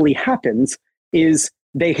actually happens is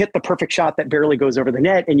they hit the perfect shot that barely goes over the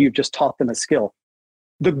net, and you've just taught them a skill.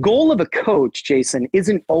 The goal of a coach, Jason,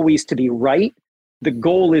 isn't always to be right. The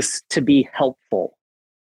goal is to be helpful.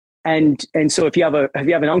 And so if you have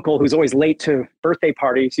an uncle who's always late to birthday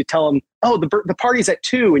parties, you tell him, oh, the party's at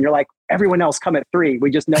 2:00, and you're like, everyone else come at 3:00.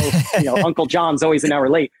 We just know, Uncle John's always an hour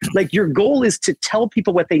late. Like your goal is to tell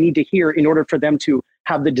people what they need to hear in order for them to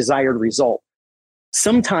have the desired result.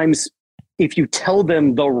 Sometimes if you tell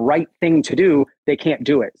them the right thing to do, they can't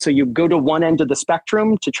do it. So you go to one end of the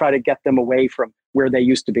spectrum to try to get them away from where they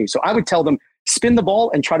used to be. So I would tell them, spin the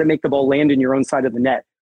ball and try to make the ball land in your own side of the net.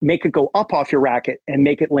 Make it go up off your racket and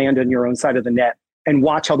make it land on your own side of the net, and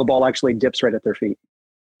watch how the ball actually dips right at their feet.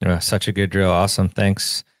 Oh, such a good drill. Awesome.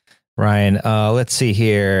 Thanks, Ryan. Let's see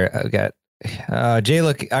here. I've got Jay,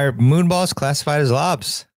 look, are moon balls classified as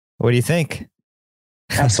lobs? What do you think?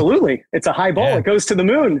 Absolutely. It's a high ball. Yeah. It goes to the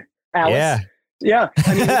moon, Alice. Yeah.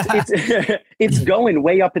 I mean, it's going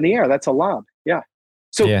way up in the air. That's a lob. Yeah.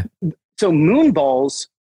 So moon balls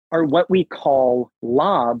are what we call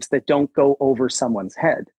lobs that don't go over someone's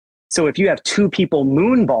head. So if you have two people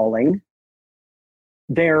moonballing,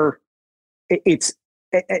 but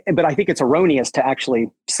I think it's erroneous to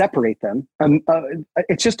actually separate them.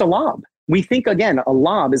 It's just a lob. We think, again, a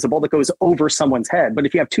lob is a ball that goes over someone's head. But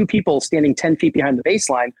if you have two people standing 10 feet behind the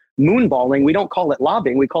baseline, moonballing, we don't call it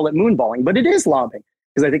lobbing, we call it moonballing. But it is lobbing,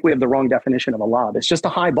 because I think we have the wrong definition of a lob. It's just a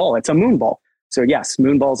high ball. It's a moonball. So yes,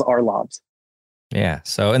 moonballs are lobs. Yeah.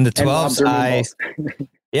 So in the 12s,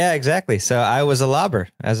 yeah, exactly. So I was a lobber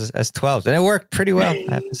as 12s, and it worked pretty well,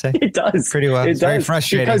 I have to say. It does. Pretty well. It's very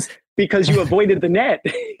frustrating. Because you avoided the net.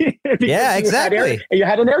 Yeah, exactly. You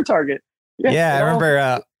had an air target. Yeah, I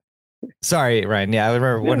remember. Sorry, Ryan. Yeah, I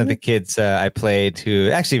remember one of the kids I played who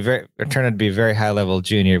actually turned out to be a very high level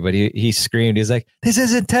junior, but he screamed. He's like, "This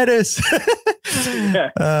isn't tennis." Yeah.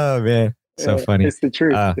 Oh man, so funny. It's the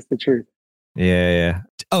truth. It's the truth. Yeah.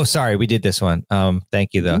 Oh, sorry. We did this one.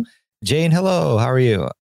 Thank you though. Mm-hmm. Jane, hello. How are you?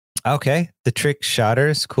 Okay. The trick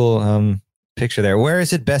shotters. Cool. Picture there. Where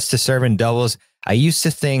is it best to serve in doubles? I used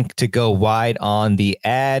to think to go wide on the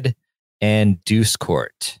ad and deuce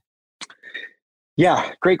court.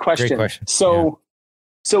 Yeah. Great question. So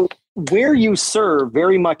where you serve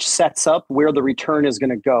very much sets up where the return is going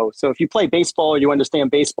to go. So if you play baseball or you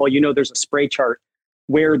understand baseball, there's a spray chart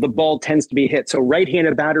where the ball tends to be hit. So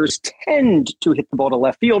right-handed batters tend to hit the ball to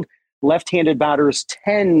left field. Left-handed batters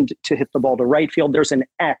tend to hit the ball to right field. There's an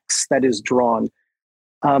X that is drawn.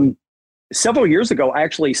 Several years ago, I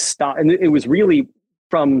actually stopped, and it was really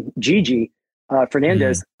from Gigi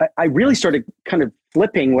Fernandez. Mm-hmm. I really started kind of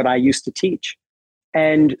flipping what I used to teach.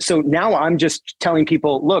 And so now I'm just telling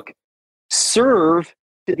people, look, serve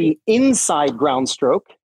to the inside ground stroke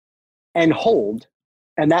and hold,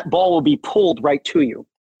 and that ball will be pulled right to you.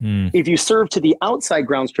 Mm. If you serve to the outside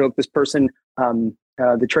ground stroke, this person,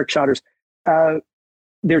 the trick shotters, they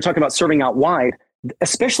were talking about serving out wide,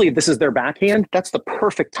 especially if this is their backhand. That's the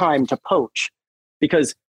perfect time to poach,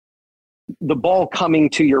 because the ball coming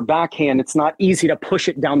to your backhand, it's not easy to push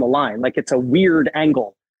it down the line. Like, it's a weird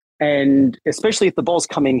angle. And especially if the ball's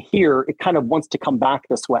coming here, it kind of wants to come back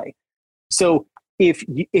this way. So if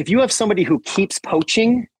you have somebody who keeps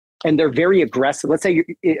poaching and they're very aggressive, let's say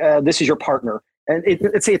this is your partner, and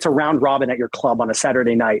let's say it's a round robin at your club on a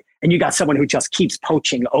Saturday night, and you got someone who just keeps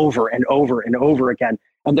poaching over and over and over again,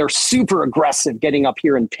 and they're super aggressive getting up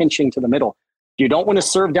here and pinching to the middle. You don't want to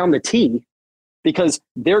serve down the tee, because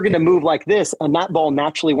they're going to move like this, and that ball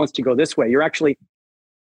naturally wants to go this way. You're actually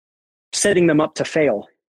setting them up to fail.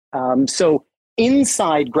 So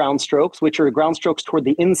inside ground strokes, which are ground strokes toward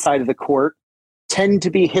the inside of the court, tend to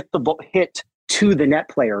be hit to the net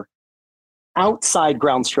player. Outside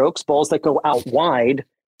ground strokes, balls that go out wide,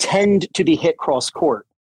 tend to be hit cross court.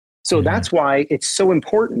 So that's why it's so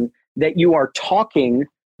important that you are talking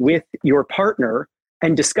with your partner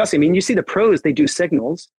and discuss. I mean, you see the pros, they do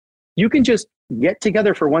signals. You can just get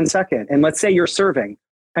together for 1 second. And let's say you're serving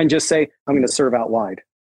and just say, I'm going to serve out wide.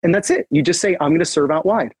 And that's it. You just say, I'm going to serve out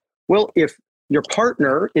wide. Well, if your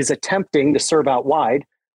partner is attempting to serve out wide,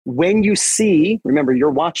 when you see, remember, you're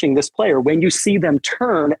watching this player, when you see them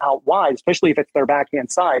turn out wide, especially if it's their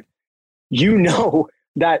backhand side, you know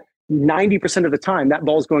that 90% of the time that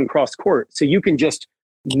ball's going cross court. So you can just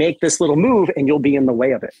make this little move and you'll be in the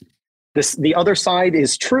way of it. The other side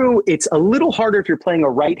is true. It's a little harder if you're playing a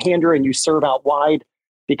right-hander and you serve out wide,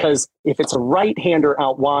 because if it's a right-hander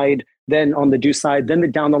out wide, then on the deuce side, then the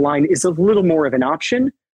down the line is a little more of an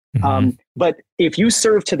option. But if you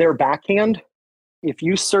serve to their backhand, if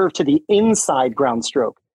you serve to the inside ground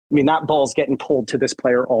stroke, I mean, that ball's getting pulled to this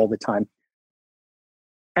player all the time.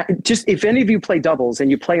 Just if any of you play doubles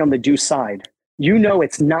and you play on the deuce side, you know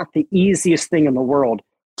it's not the easiest thing in the world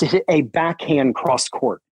to hit a backhand cross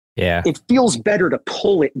court. Yeah. It feels better to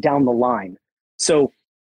pull it down the line. So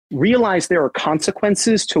realize there are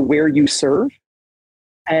consequences to where you serve.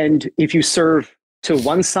 And if you serve to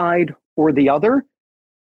one side or the other,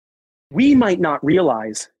 we might not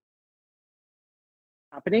realize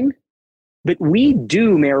happening, but we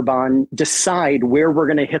do, Mehrban, decide where we're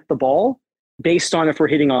going to hit the ball based on if we're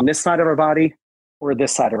hitting on this side of our body or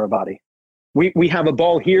this side of our body. We have a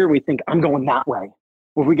ball here, we think, I'm going that way.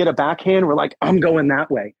 If we get a backhand, we're like, I'm going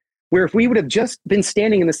that way. Where if we would have just been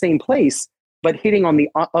standing in the same place, but hitting on the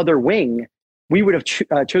other wing, we would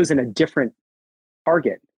have chosen a different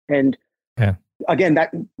target. And again,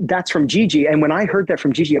 that's from Gigi. And when I heard that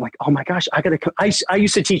from Gigi, I'm like, oh my gosh, I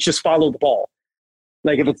used to teach just follow the ball.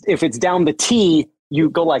 Like if it's down the tee, you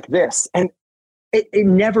go like this. And it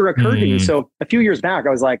never occurred to me. So a few years back, I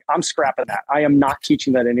was like, I'm scrapping that. I am not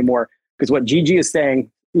teaching that anymore, because what Gigi is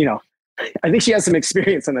saying, I think she has some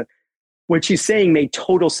experience in it. What she's saying made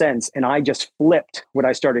total sense. And I just flipped what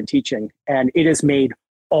I started teaching. And it has made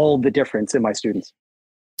all the difference in my students.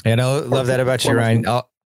 And I love that about you, Ryan.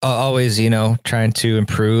 Always, trying to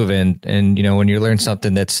improve and, when you learn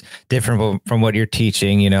something that's different from what you're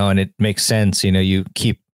teaching, and it makes sense, you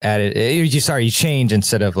keep at it. You change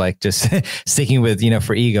instead of like just sticking with,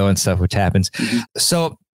 for ego and stuff, which happens.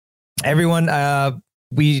 So everyone,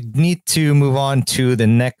 we need to move on to the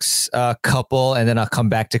next couple, and then I'll come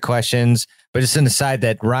back to questions. But just an aside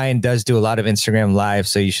that Ryan does do a lot of Instagram live,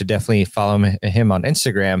 so you should definitely follow him on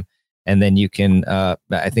Instagram, and then you can,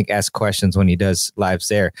 I think, ask questions when he does lives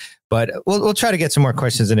there. But we'll try to get some more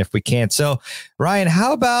questions in if we can. So, Ryan,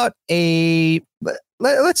 how about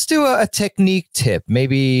let's do a technique tip,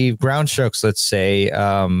 maybe ground strokes, let's say.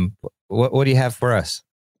 What do you have for us?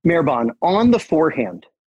 Mehrban, on the forehand,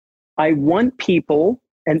 I want people,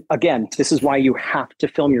 and again, this is why you have to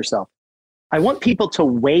film yourself. I want people to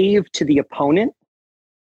wave to the opponent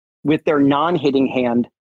with their non-hitting hand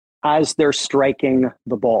as they're striking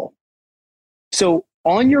the ball. So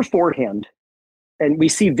on your forehand, and we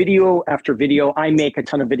see video after video, I make a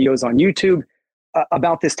ton of videos on YouTube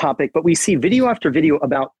about this topic, but we see video after video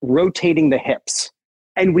about rotating the hips.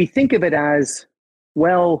 And we think of it as,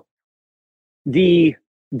 well, the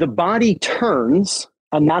body turns,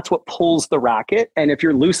 and that's what pulls the racket. And if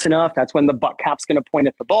you're loose enough, that's when the butt cap's going to point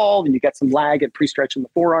at the ball, and you get some lag and pre-stretch in the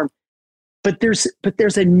forearm. But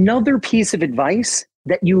there's another piece of advice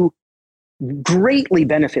that you greatly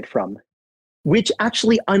benefit from, which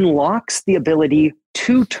actually unlocks the ability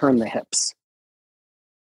to turn the hips.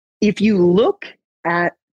 If you look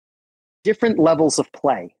at different levels of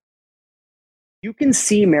play, you can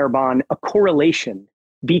see, Mehrban, a correlation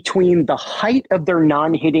between the height of their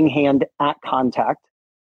non-hitting hand at contact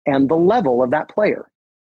and the level of that player.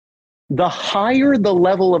 The higher the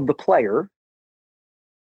level of the player,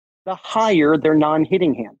 the higher their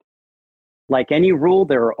non-hitting hand. Like any rule,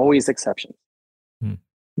 there are always exceptions.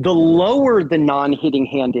 The lower the non-hitting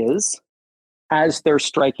hand is as they're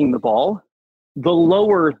striking the ball, the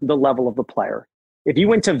lower the level of the player. If you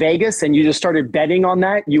went to Vegas and you just started betting on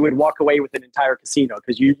that, you would walk away with an entire casino,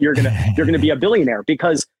 because you're gonna be a billionaire.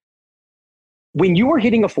 Because when you are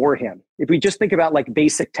hitting a forehand, if we just think about like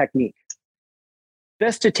basic technique,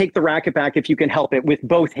 best to take the racket back if you can help it with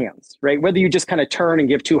both hands, right? Whether you just kind of turn and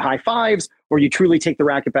give two high fives, or you truly take the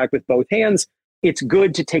racket back with both hands, it's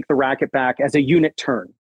good to take the racket back as a unit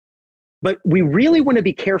turn. But we really want to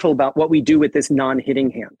be careful about what we do with this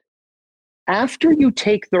non-hitting hand. After you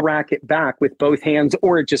take the racket back with both hands,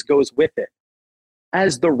 or it just goes with it,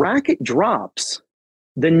 as the racket drops,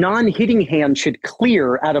 the non-hitting hand should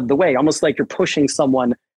clear out of the way, almost like you're pushing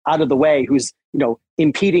someone out of the way who's,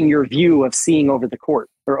 impeding your view of seeing over the court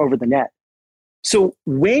or over the net. So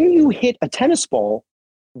when you hit a tennis ball,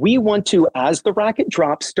 We want to, as the racket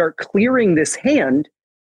drops, start clearing this hand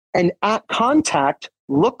and at contact,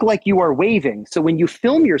 look like you are waving. So when you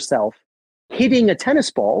film yourself hitting a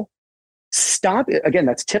tennis ball, stop. Again,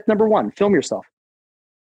 that's tip number one, film yourself.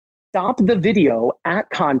 Stop the video at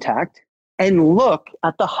contact and look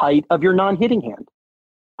at the height of your non-hitting hand.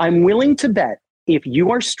 I'm willing to bet if you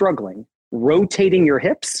are struggling rotating your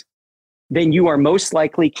hips, then you are most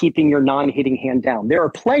likely keeping your non-hitting hand down. There are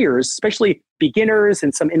players, especially beginners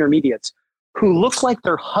and some intermediates, who look like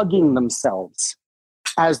they're hugging themselves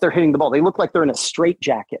as they're hitting the ball. They look like they're in a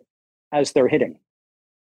straitjacket as they're hitting.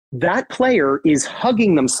 That player is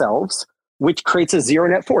hugging themselves, which creates a zero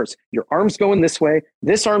net force. Your arm's going this way,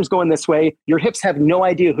 this arm's going this way, your hips have no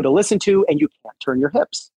idea who to listen to, and you can't turn your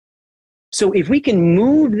hips. So if we can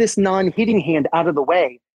move this non-hitting hand out of the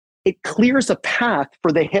way, it clears a path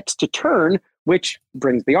for the hips to turn, which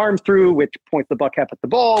brings the arm through, which points the butt cap at the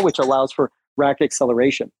ball, which allows for racket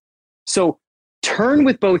acceleration. So turn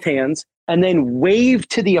with both hands and then wave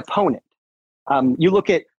to the opponent. You look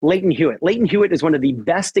at Leighton Hewitt. Leighton Hewitt is one of the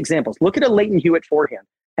best examples. Look at a Leighton Hewitt forehand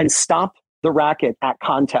and stop the racket at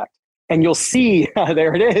contact. And you'll see,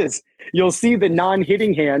 there it is. You'll see the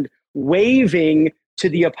non-hitting hand waving to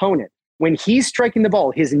the opponent. When he's striking the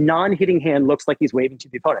ball, his non-hitting hand looks like he's waving to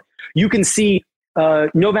the opponent. You can see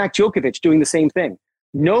Novak Djokovic doing the same thing.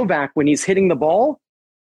 Novak, when he's hitting the ball,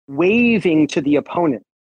 waving to the opponent.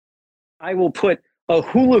 I will put a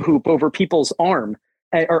hula hoop over people's arm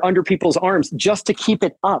or under people's arms just to keep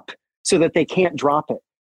it up so that they can't drop it.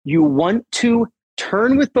 You want to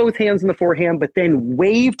turn with both hands in the forehand, but then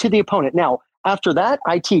wave to the opponent. Now, after that,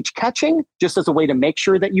 I teach catching just as a way to make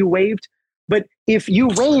sure that you waved. But if you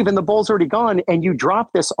wave and the ball's already gone and you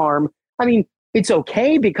drop this arm, I mean, it's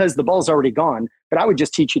okay because the ball's already gone, but I would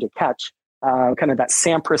just teach you to catch kind of that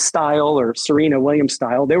Sampras style or Serena Williams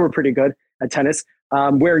style. They were pretty good at tennis,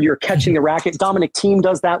 where you're catching the racket. Dominic Thiem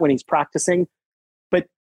does that when he's practicing. But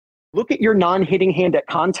look at your non-hitting hand at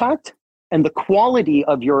contact, and the quality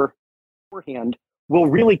of your forehand will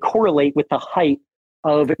really correlate with the height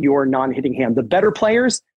of your non-hitting hand. The better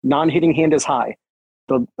players, non-hitting hand is high.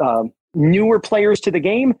 The newer players to the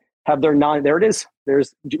game have their there it is.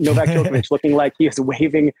 There's Novak Djokovic looking like he is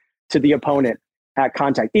waving to the opponent at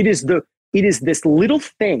contact. It is this little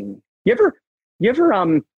thing. You ever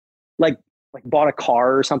like bought a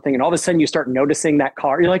car or something, and all of a sudden you start noticing that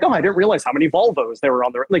car. You're like, oh, I didn't realize how many Volvos there were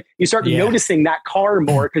on there. Like you start noticing that car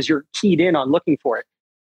more because you're keyed in on looking for it.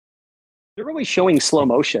 They're always showing slow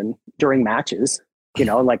motion during matches. You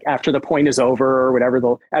know, like after the point is over or whatever,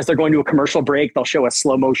 as they're going to a commercial break, they'll show a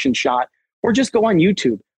slow motion shot, or just go on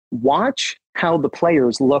YouTube. Watch how the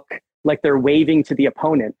players look like they're waving to the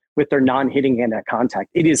opponent with their non-hitting hand at contact.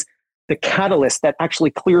 It is the catalyst that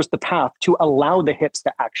actually clears the path to allow the hips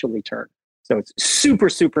to actually turn. So it's super,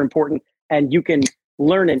 super important. And you can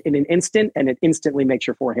learn it in an instant, and it instantly makes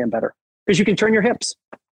your forehand better because you can turn your hips.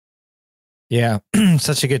 Yeah,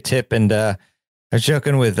 such a good tip. And I was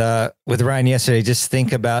joking with Ryan yesterday. Just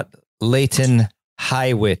think about Leighton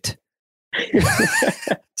Highwit.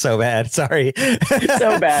 So bad. Sorry.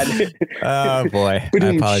 So bad. Oh boy. I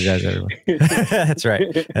apologize, everyone.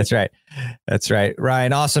 That's right.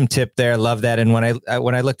 Ryan, awesome tip there. Love that. And when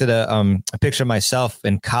I looked at a picture of myself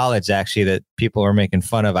in college, actually, that people were making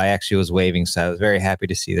fun of, I actually was waving. So I was very happy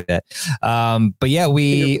to see that. But yeah,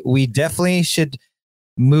 we definitely should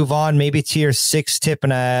move on maybe to your sixth tip.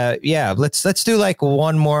 And let's do like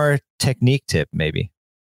one more technique tip, maybe.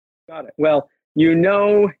 Got it. Well,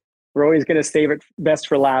 we're always going to save it best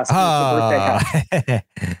for last. The birthday hat.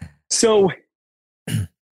 So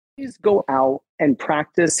please go out and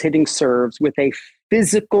practice hitting serves with a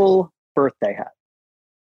physical birthday hat.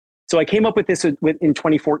 So I came up with this in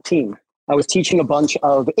 2014. I was teaching a bunch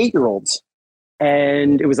of 8-year-olds,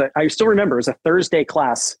 and I still remember, it was a Thursday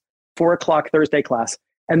class, 4:00 Thursday class,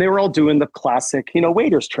 and they were all doing the classic,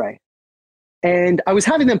 waiter's tray. And I was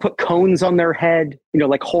having them put cones on their head,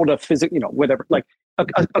 like hold a physical, whatever, like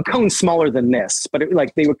a cone smaller than this, but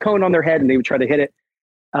they would cone on their head and they would try to hit it,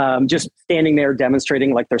 just standing there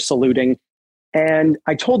demonstrating like they're saluting. And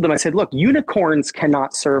I told them, I said, look, unicorns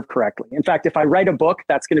cannot serve correctly. In fact, if I write a book,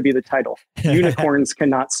 that's going to be the title. Unicorns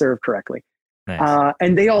cannot serve correctly. Nice.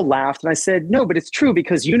 And they all laughed. And I said, no, but it's true,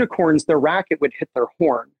 because unicorns, their racket would hit their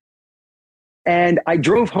horn. And I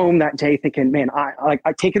drove home that day thinking, man,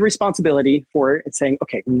 I've taken responsibility for it and saying,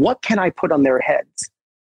 okay, what can I put on their heads?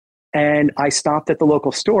 And I stopped at the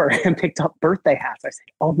local store and picked up birthday hats. I said,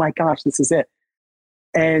 oh my gosh, this is it.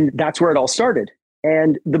 And that's where it all started.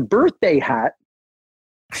 And the birthday hat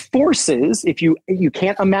forces, if you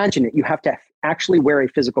can't imagine it, you have to actually wear a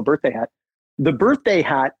physical birthday hat. The birthday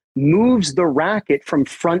hat moves the racket from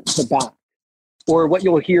front to back, or what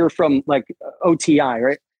you'll hear from like OTI,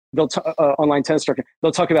 right? They'll online tennis instructor.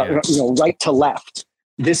 They'll talk about right to left.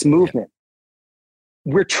 This movement.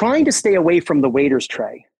 We're trying to stay away from the waiter's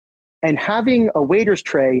tray, and having a waiter's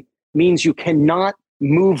tray means you cannot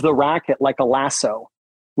move the racket like a lasso,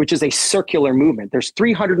 which is a circular movement. There's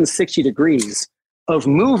 360 degrees of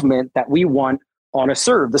movement that we want on a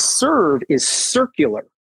serve. The serve is circular.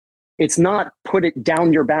 It's not put it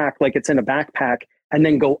down your back like it's in a backpack and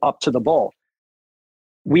then go up to the ball.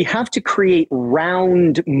 We have to create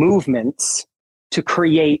round movements to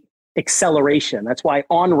create acceleration. That's why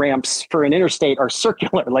on-ramps for an interstate are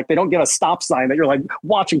circular. Like they don't get a stop sign that you're like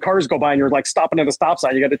watching cars go by and you're like stopping at a stop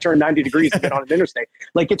sign. You got to turn 90 degrees to get on an interstate.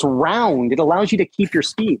 Like it's round. It allows you to keep your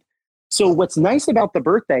speed. So what's nice about the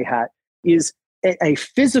birthday hat is a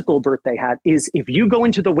physical birthday hat is if you go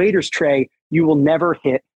into the waiter's tray, you will never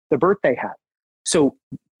hit the birthday hat. So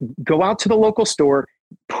go out to the local store,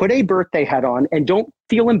 put a birthday hat on, and don't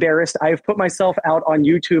feel embarrassed. I've put myself out on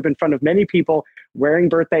YouTube in front of many people wearing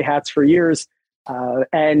birthday hats for years.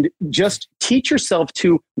 And just teach yourself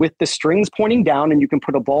to, with the strings pointing down and you can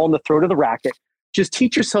put a ball in the throat of the racket, just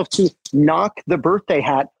teach yourself to knock the birthday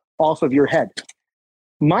hat off of your head.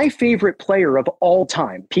 My favorite player of all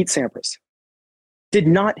time, Pete Sampras, did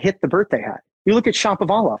not hit the birthday hat. You look at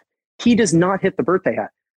Shapovalov, he does not hit the birthday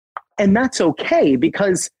hat. And that's okay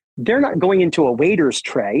because they're not going into a waiter's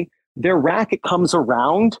tray. Their racket comes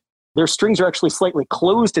around. Their strings are actually slightly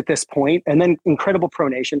closed at this point, and then incredible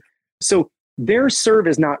pronation. So their serve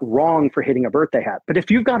is not wrong for hitting a birthday hat. But if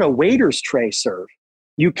you've got a waiter's tray serve,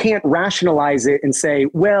 you can't rationalize it and say,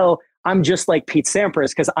 well, I'm just like Pete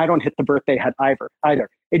Sampras because I don't hit the birthday hat either.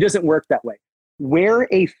 It doesn't work that way. Wear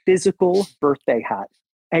a physical birthday hat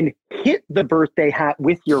and hit the birthday hat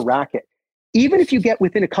with your racket. Even if you get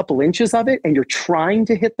within a couple inches of it and you're trying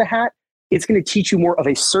to hit the hat, it's going to teach you more of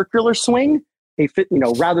a circular swing,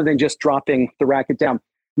 rather than just dropping the racket down.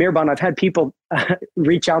 Mirban, I've had people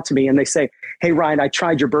reach out to me and they say, hey, Ryan, I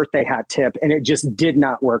tried your birthday hat tip and it just did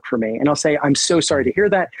not work for me. And I'll say, I'm so sorry to hear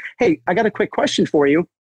that. Hey, I got a quick question for you.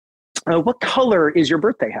 What color is your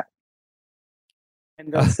birthday hat?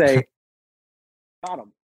 And they'll say,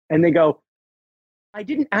 bottom. And they go, I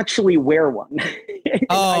didn't actually wear one.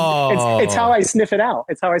 It's how I sniff it out.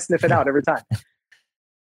 It's how I sniff it out every time.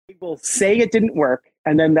 People say it didn't work.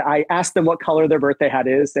 And then I ask them what color their birthday hat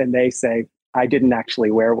is. And they say, I didn't actually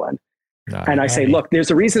wear one. And I say, look, there's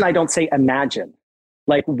a reason I don't say imagine.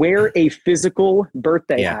 Like wear a physical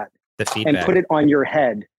birthday hat and put it on your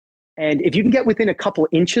head. And if you can get within a couple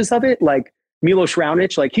inches of it, like Milos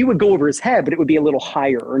Raonic, like he would go over his head, but it would be a little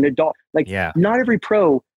higher, or an adult. Not every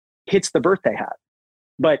pro hits the birthday hat.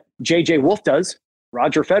 But JJ Wolf does,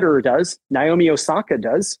 Roger Federer does, Naomi Osaka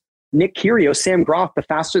does, Nick Kyrgios, Sam Groth, the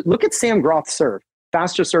fastest. Look at Sam Groth's serve,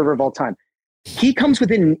 fastest server of all time. He comes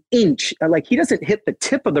within an inch. Like he doesn't hit the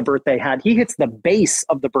tip of the birthday hat. He hits the base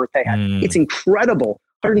of the birthday hat. It's incredible,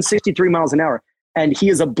 163 miles an hour. And he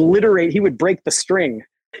is obliterate. He would break the string,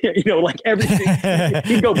 like everything.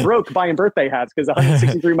 He'd go broke buying birthday hats because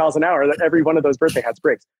 163 miles an hour, every one of those birthday hats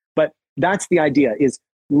breaks. But that's the idea, is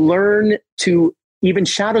learn to even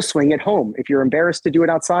shadow swing at home. If you're embarrassed to do it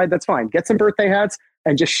outside, that's fine. Get some birthday hats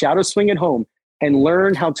and just shadow swing at home and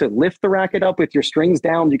learn how to lift the racket up with your strings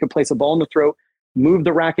down. You can place a ball in the throat, move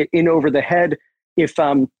the racket in over the head. If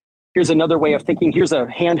here's another way of thinking, here's a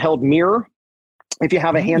handheld mirror. If you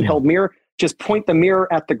have a handheld mirror, just point the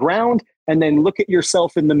mirror at the ground and then look at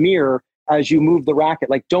yourself in the mirror as you move the racket.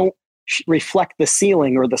 Like don't reflect the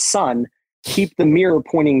ceiling or the sun. Keep the mirror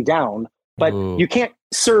pointing down. But you can't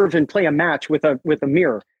serve and play a match with a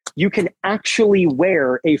mirror. You can actually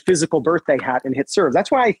wear a physical birthday hat and hit serve. That's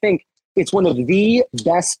why I think it's one of the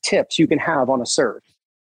best tips you can have on a serve.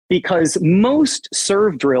 Because most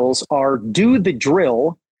serve drills are do the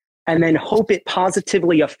drill and then hope it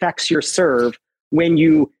positively affects your serve when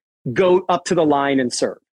you go up to the line and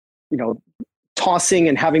serve. Tossing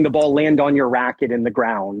and having the ball land on your racket in the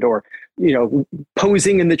ground, or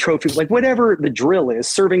posing in the trophy, like whatever the drill is,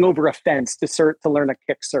 serving over a fence to learn a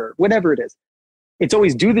kick serve, whatever it is. It's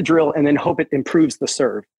always do the drill and then hope it improves the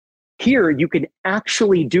serve. Here, you can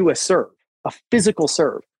actually do a serve, a physical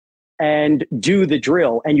serve, and do the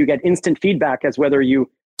drill, and you get instant feedback as whether you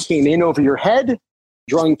came in over your head,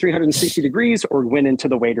 drawing 360 degrees, or went into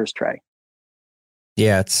the waiter's tray.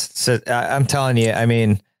 Yeah, I'm telling you, I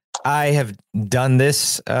mean, I have done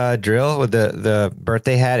this drill with the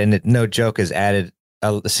birthday hat, and it, no joke, has added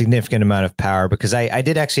a significant amount of power, because I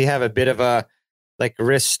did actually have a bit of a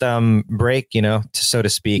wrist break, so to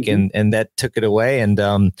speak, and that took it away.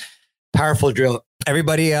 And powerful drill.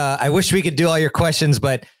 Everybody, I wish we could do all your questions,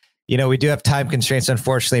 but we do have time constraints,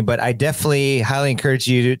 unfortunately, but I definitely highly encourage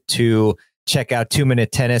you to check out 2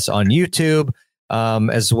 Minute Tennis on YouTube,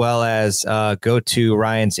 as well as go to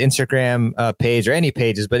Ryan's Instagram page, or any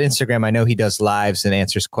pages, but Instagram. I know he does lives and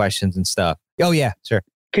answers questions and stuff. Oh yeah, sure.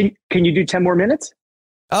 Can you do 10 more minutes?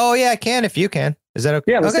 Oh yeah, I can, if you can. Is that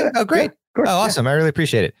okay? Yeah. Okay. Oh, great. Yeah, oh, awesome. I really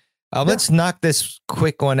appreciate it. Let's knock this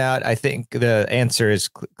quick one out. I think the answer is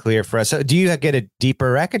clear for us. So do you get a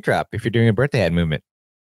deeper racket drop if you're doing a birthday hat movement?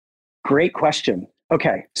 Great question.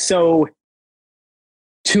 Okay. So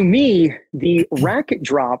to me, the racket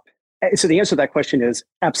drop, so the answer to that question is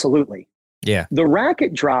absolutely. Yeah. The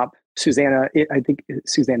racket drop, Susanna,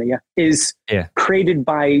 is created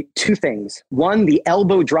by two things. One, the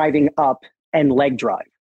elbow driving up and leg drive.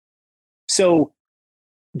 So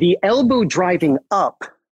the elbow driving up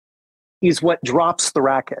is what drops the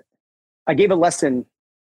racket. I gave a lesson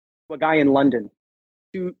to a guy in London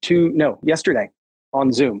yesterday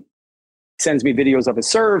on Zoom. He sends me videos of his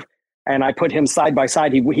serve, and I put him side by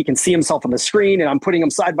side. He can see himself on the screen, and I'm putting him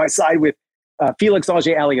side by side with Felix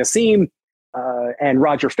Auger-Aliassime and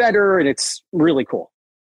Roger Federer, and it's really cool.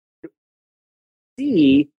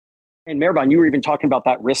 And Mehrban, you were even talking about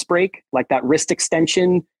that wrist break, like that wrist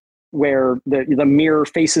extension where the mirror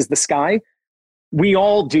faces the sky. We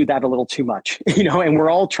all do that a little too much, and we're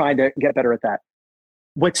all trying to get better at that.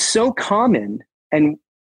 What's so common, and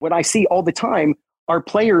what I see all the time, are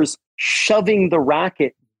players shoving the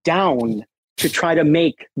racket down to try to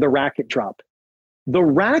make the racket drop. The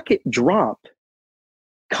racket drop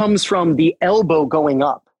comes from the elbow going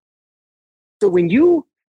up. So when you,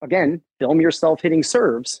 again, film yourself hitting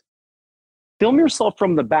serves, film yourself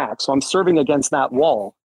from the back. So I'm serving against that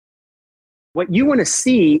wall. What you want to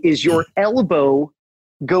see is your elbow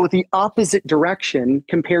go the opposite direction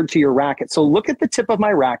compared to your racket. So look at the tip of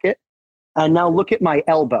my racket, and now look at my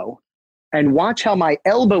elbow, and watch how my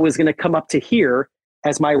elbow is going to come up to here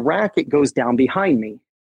as my racket goes down behind me.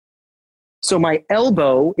 So my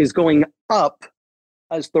elbow is going up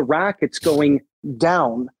as the racket's going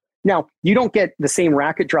down. Now, you don't get the same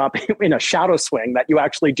racket drop in a shadow swing that you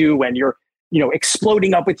actually do when you're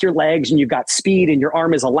exploding up with your legs and you've got speed and your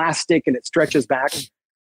arm is elastic and it stretches back.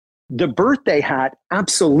 The birthday hat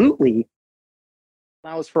absolutely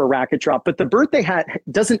allows for a racket drop, but the birthday hat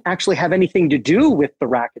doesn't actually have anything to do with the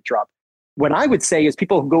racket drop. What I would say is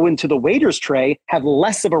people who go into the waiter's tray have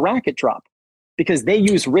less of a racket drop because they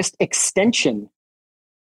use wrist extension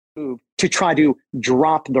move to try to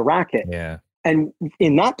drop the racket. Yeah. And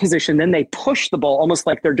in that position, then they push the ball almost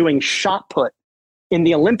like they're doing shot put in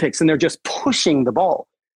the Olympics, and they're just pushing the ball.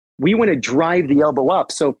 We want to drive the elbow up.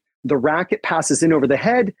 So the racket passes in over the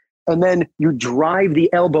head, and then you drive the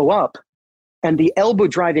elbow up. And the elbow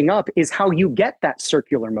driving up is how you get that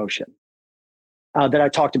circular motion that I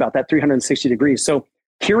talked about, that 360 degrees. So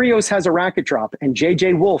Kyrgios has a racket drop, and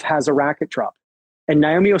JJ Wolf has a racket drop, and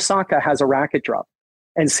Naomi Osaka has a racket drop,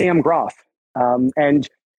 and Sam Groff and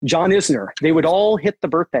John Isner. They would all hit the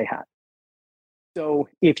birthday hat. So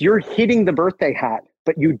if you're hitting the birthday hat,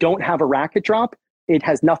 but you don't have a racket drop, it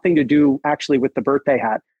has nothing to do actually with the birthday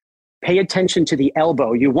hat. Pay attention to the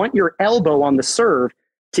elbow. You want your elbow on the serve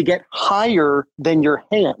to get higher than your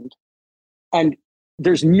hand. And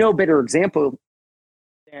there's no better example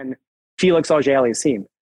than Felix Auger-Aliassime.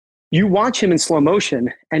 You watch him in slow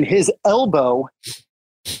motion, and his elbow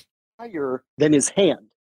is higher than his hand.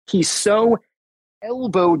 He's so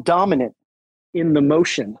elbow dominant in the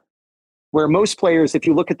motion, where most players, if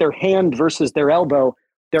you look at their hand versus their elbow,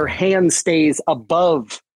 their hand stays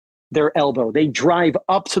above their elbow. They drive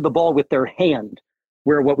up to the ball with their hand,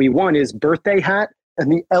 where what we want is birthday hat, and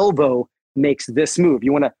the elbow makes this move.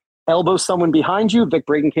 You want to elbow someone behind you. Vic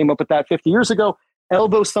Braden came up with that 50 years ago.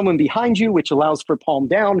 Elbow someone behind you, which allows for palm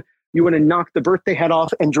down. You want to knock the birthday hat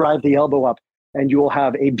off and drive the elbow up, and you will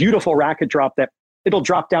have a beautiful racket drop that it'll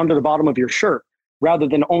drop down to the bottom of your shirt rather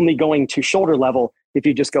than only going to shoulder level if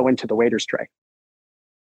you just go into the waiter's tray.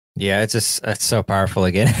 Yeah, it's so powerful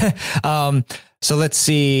again. So let's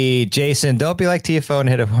see, Jason, don't be like TFO and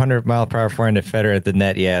hit a 100-mile-per-hour forehand at Federer at the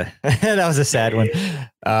net. Yeah, that was a sad one.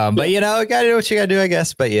 But gotta do what you gotta do, I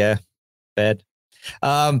guess. But yeah, bad.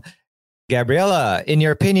 Gabriella, in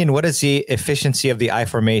your opinion, what is the efficiency of the I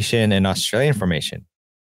formation and Australian formation?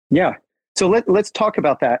 Yeah, so let's talk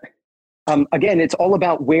about that. Again, it's all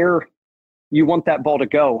about where you want that ball to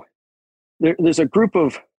go. There's a group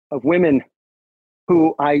of women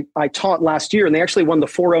who I taught last year, and they actually won the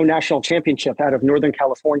 4-0 national championship out of Northern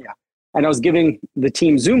California. And I was giving the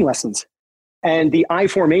team Zoom lessons. And the I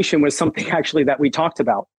formation was something actually that we talked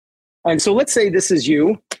about. And so let's say this is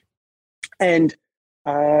you, and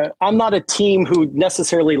I'm not a team who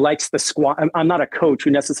necessarily likes the squat. I'm not a coach who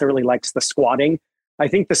necessarily likes the squatting. I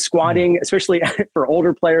think the squatting, especially for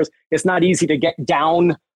older players, it's not easy to get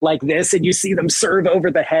down like this and you see them serve over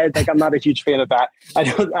the head. Like, I'm not a huge fan of that.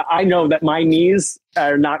 I know that my knees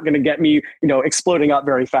are not going to get me, exploding up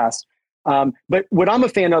very fast. But what I'm a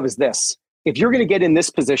fan of is this. If you're going to get in this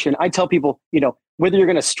position, I tell people, whether you're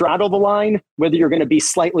going to straddle the line, whether you're going to be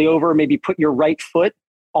slightly over, maybe put your right foot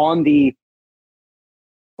on the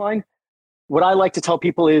line. What I like to tell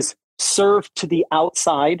people is serve to the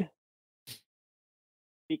outside,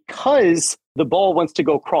 because the ball wants to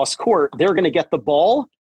go cross court. They're going to get the ball,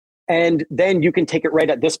 and then you can take it right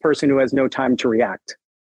at this person who has no time to react.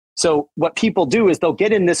 So what people do is they'll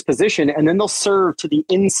get in this position and then they'll serve to the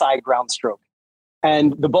inside ground stroke.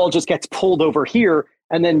 And the ball just gets pulled over here.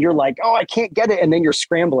 And then you're like, oh, I can't get it. And then you're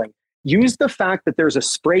scrambling. Use the fact that there's a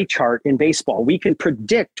spray chart in baseball. We can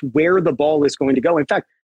predict where the ball is going to go. In fact,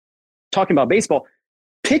 talking about baseball,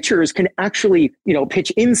 pitchers can actually,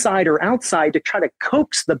 pitch inside or outside to try to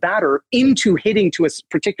coax the batter into hitting to a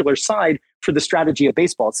particular side for the strategy of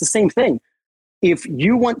baseball. It's the same thing. If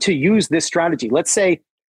you want to use this strategy, let's say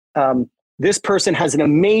this person has an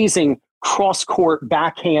amazing cross-court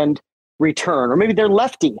backhand return, or maybe they're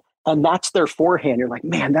lefty and that's their forehand. You're like,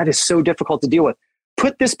 man, that is so difficult to deal with.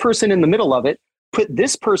 Put this person in the middle of it, put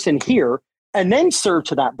this person here, and then serve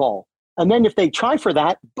to that ball. And then if they try for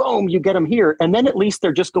that, boom, you get them here. And then at least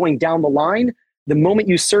they're just going down the line. The moment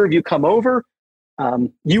you serve, you come over,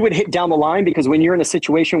 you would hit down the line, because when you're in a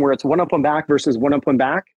situation where it's one up, one back versus one up, one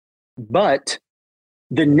back, but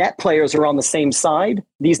the net players are on the same side,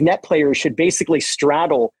 these net players should basically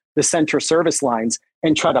straddle the center service lines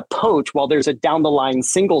and try to poach while there's a down the line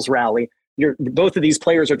singles rally. Both of these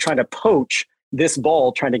players are trying to poach this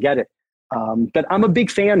ball, trying to get it. But I'm a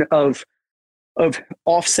big fan of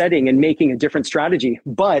offsetting and making a different strategy.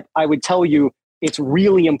 But I would tell you, it's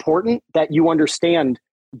really important that you understand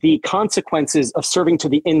the consequences of serving to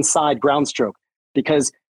the inside ground stroke,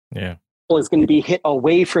 because is going to be hit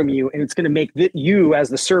away from you, and it's going to make you as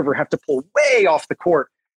the server have to pull way off the court,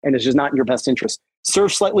 and it's just not in your best interest.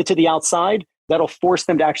 Serve slightly to the outside. That'll force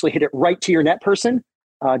them to actually hit it right to your net person.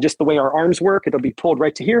 Just the way our arms work, it'll be pulled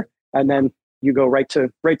right to here, and then you go right to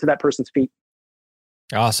that person's feet.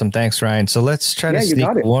 Awesome. Thanks, Ryan. So let's try to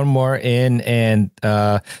sneak one more in and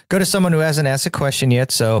go to someone who hasn't asked a question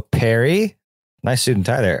yet. So Perry, nice suit and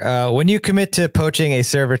tie there. When you commit to poaching a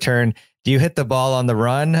serve return, do you hit the ball on the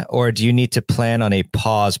run, or do you need to plan on a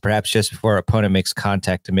pause, perhaps just before opponent makes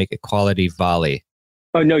contact, to make a quality volley?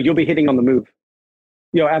 Oh, no, you'll be hitting on the move.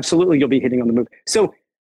 Absolutely, you'll be hitting on the move. So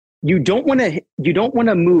you don't want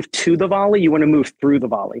to move to the volley. You want to move through the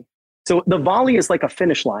volley. So the volley is like a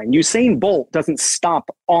finish line. Usain Bolt doesn't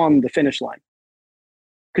stop on the finish line,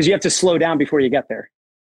 because you have to slow down before you get there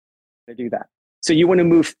to do that. So you want to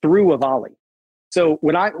move through a volley. So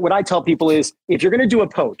what I tell people is, if you're going to do a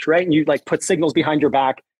poach, right, and you like put signals behind your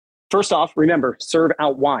back, first off, remember, serve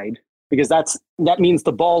out wide, because that means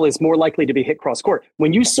the ball is more likely to be hit cross court.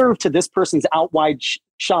 When you serve to this person's out wide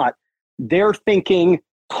shot, they're thinking,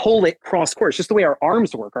 pull it cross court. It's just the way our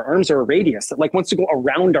arms work. Our arms are a radius that wants to go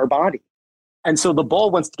around our body. And so the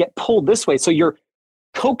ball wants to get pulled this way. So you're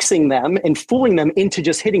coaxing them and fooling them into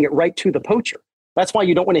just hitting it right to the poacher. That's why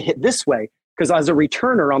you don't want to hit this way, because as a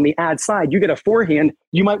returner on the ad side, you get a forehand,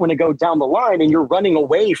 you might want to go down the line and you're running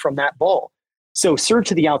away from that ball. So serve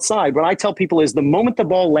to the outside. What I tell people is, the moment the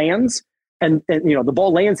ball lands and the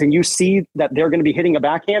ball lands and you see that they're going to be hitting a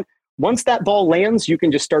backhand, once that ball lands, you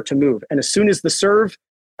can just start to move. And as soon as the serve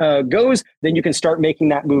goes, then you can start making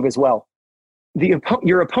that move as well.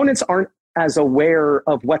 Your opponents aren't as aware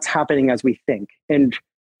of what's happening as we think, and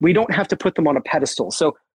we don't have to put them on a pedestal.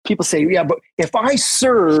 So people say, yeah, but if I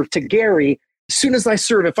serve to Gary, as soon as I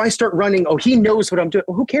serve, if I start running, oh, he knows what I'm doing.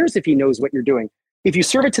 Well, who cares if he knows what you're doing? If you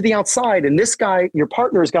serve it to the outside and this guy, your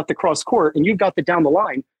partner, has got the cross court and you've got the down the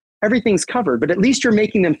line, everything's covered. But at least you're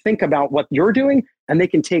making them think about what you're doing, and they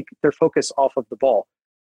can take their focus off of the ball.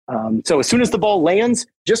 So as soon as the ball lands,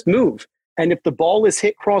 just move. And if the ball is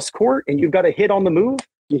hit cross court and you've got a hit on the move,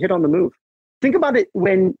 you hit on the move. Think about it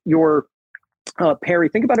when you're, Perry,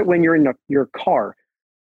 think about it when you're in your car.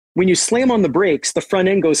 When you slam on the brakes, the front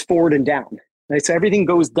end goes forward and down. Right? So everything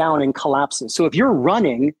goes down and collapses. So if you're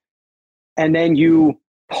running and then you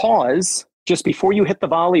pause just before you hit the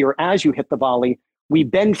volley or as you hit the volley, we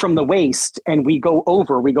bend from the waist and we go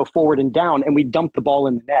forward and down, and we dump the ball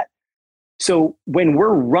in the net. So when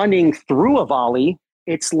we're running through a volley,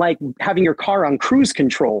 it's like having your car on cruise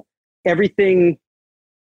control. Everything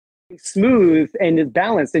smooth and is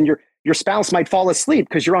balanced, and your spouse might fall asleep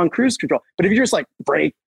because you're on cruise control. But if you're just like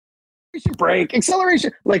brake, brake,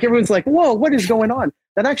 acceleration. Like everyone's like, whoa, what is going on?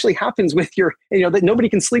 That actually happens with your, that nobody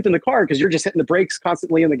can sleep in the car because you're just hitting the brakes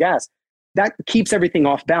constantly in the gas. That keeps everything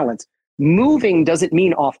off balance. Moving doesn't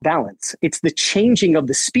mean off balance. It's the changing of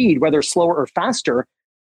the speed, whether slower or faster,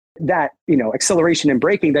 that, acceleration and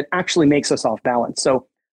braking that actually makes us off balance. So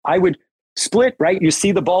I would split, right? You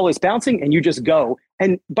see the ball is bouncing and you just go.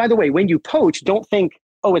 And by the way, when you poach, don't think,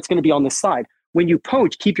 oh, it's going to be on this side. When you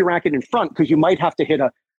poach, keep your racket in front because you might have to hit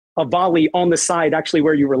a volley on the side actually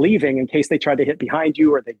where you were leaving in case they tried to hit behind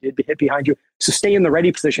you or they did hit behind you. So stay in the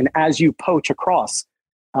ready position as you poach across.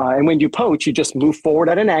 And when you poach, you just move forward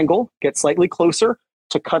at an angle, get slightly closer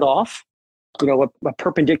to cut off, a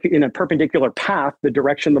perpendicular path, the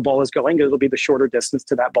direction the ball is going. It'll be the shorter distance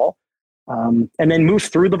to that ball. And then move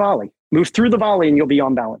through the volley. Move through the volley and you'll be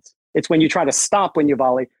on balance. It's when you try to stop when you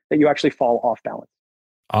volley that you actually fall off balance.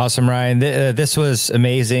 Awesome, Ryan. This was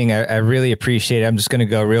amazing. I really appreciate it. I'm just going to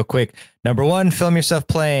go real quick. Number 1, film yourself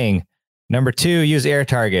playing. Number 2, use air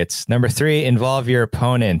targets. Number 3, involve your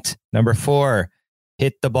opponent. Number 4,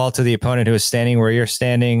 hit the ball to the opponent who is standing where you're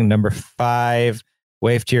standing. Number 5,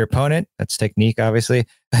 wave to your opponent. That's technique, obviously.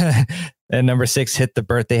 And number 6, hit the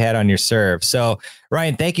birthday hat on your serve. So,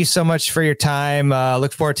 Ryan, thank you so much for your time.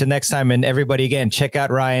 Look forward to next time. And everybody, again, check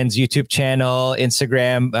out Ryan's YouTube channel,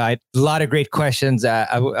 Instagram. A lot of great questions.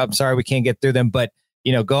 I'm sorry we can't get through them, but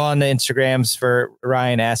go on the Instagrams for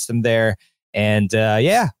Ryan, ask them there. And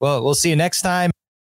we'll see you next time.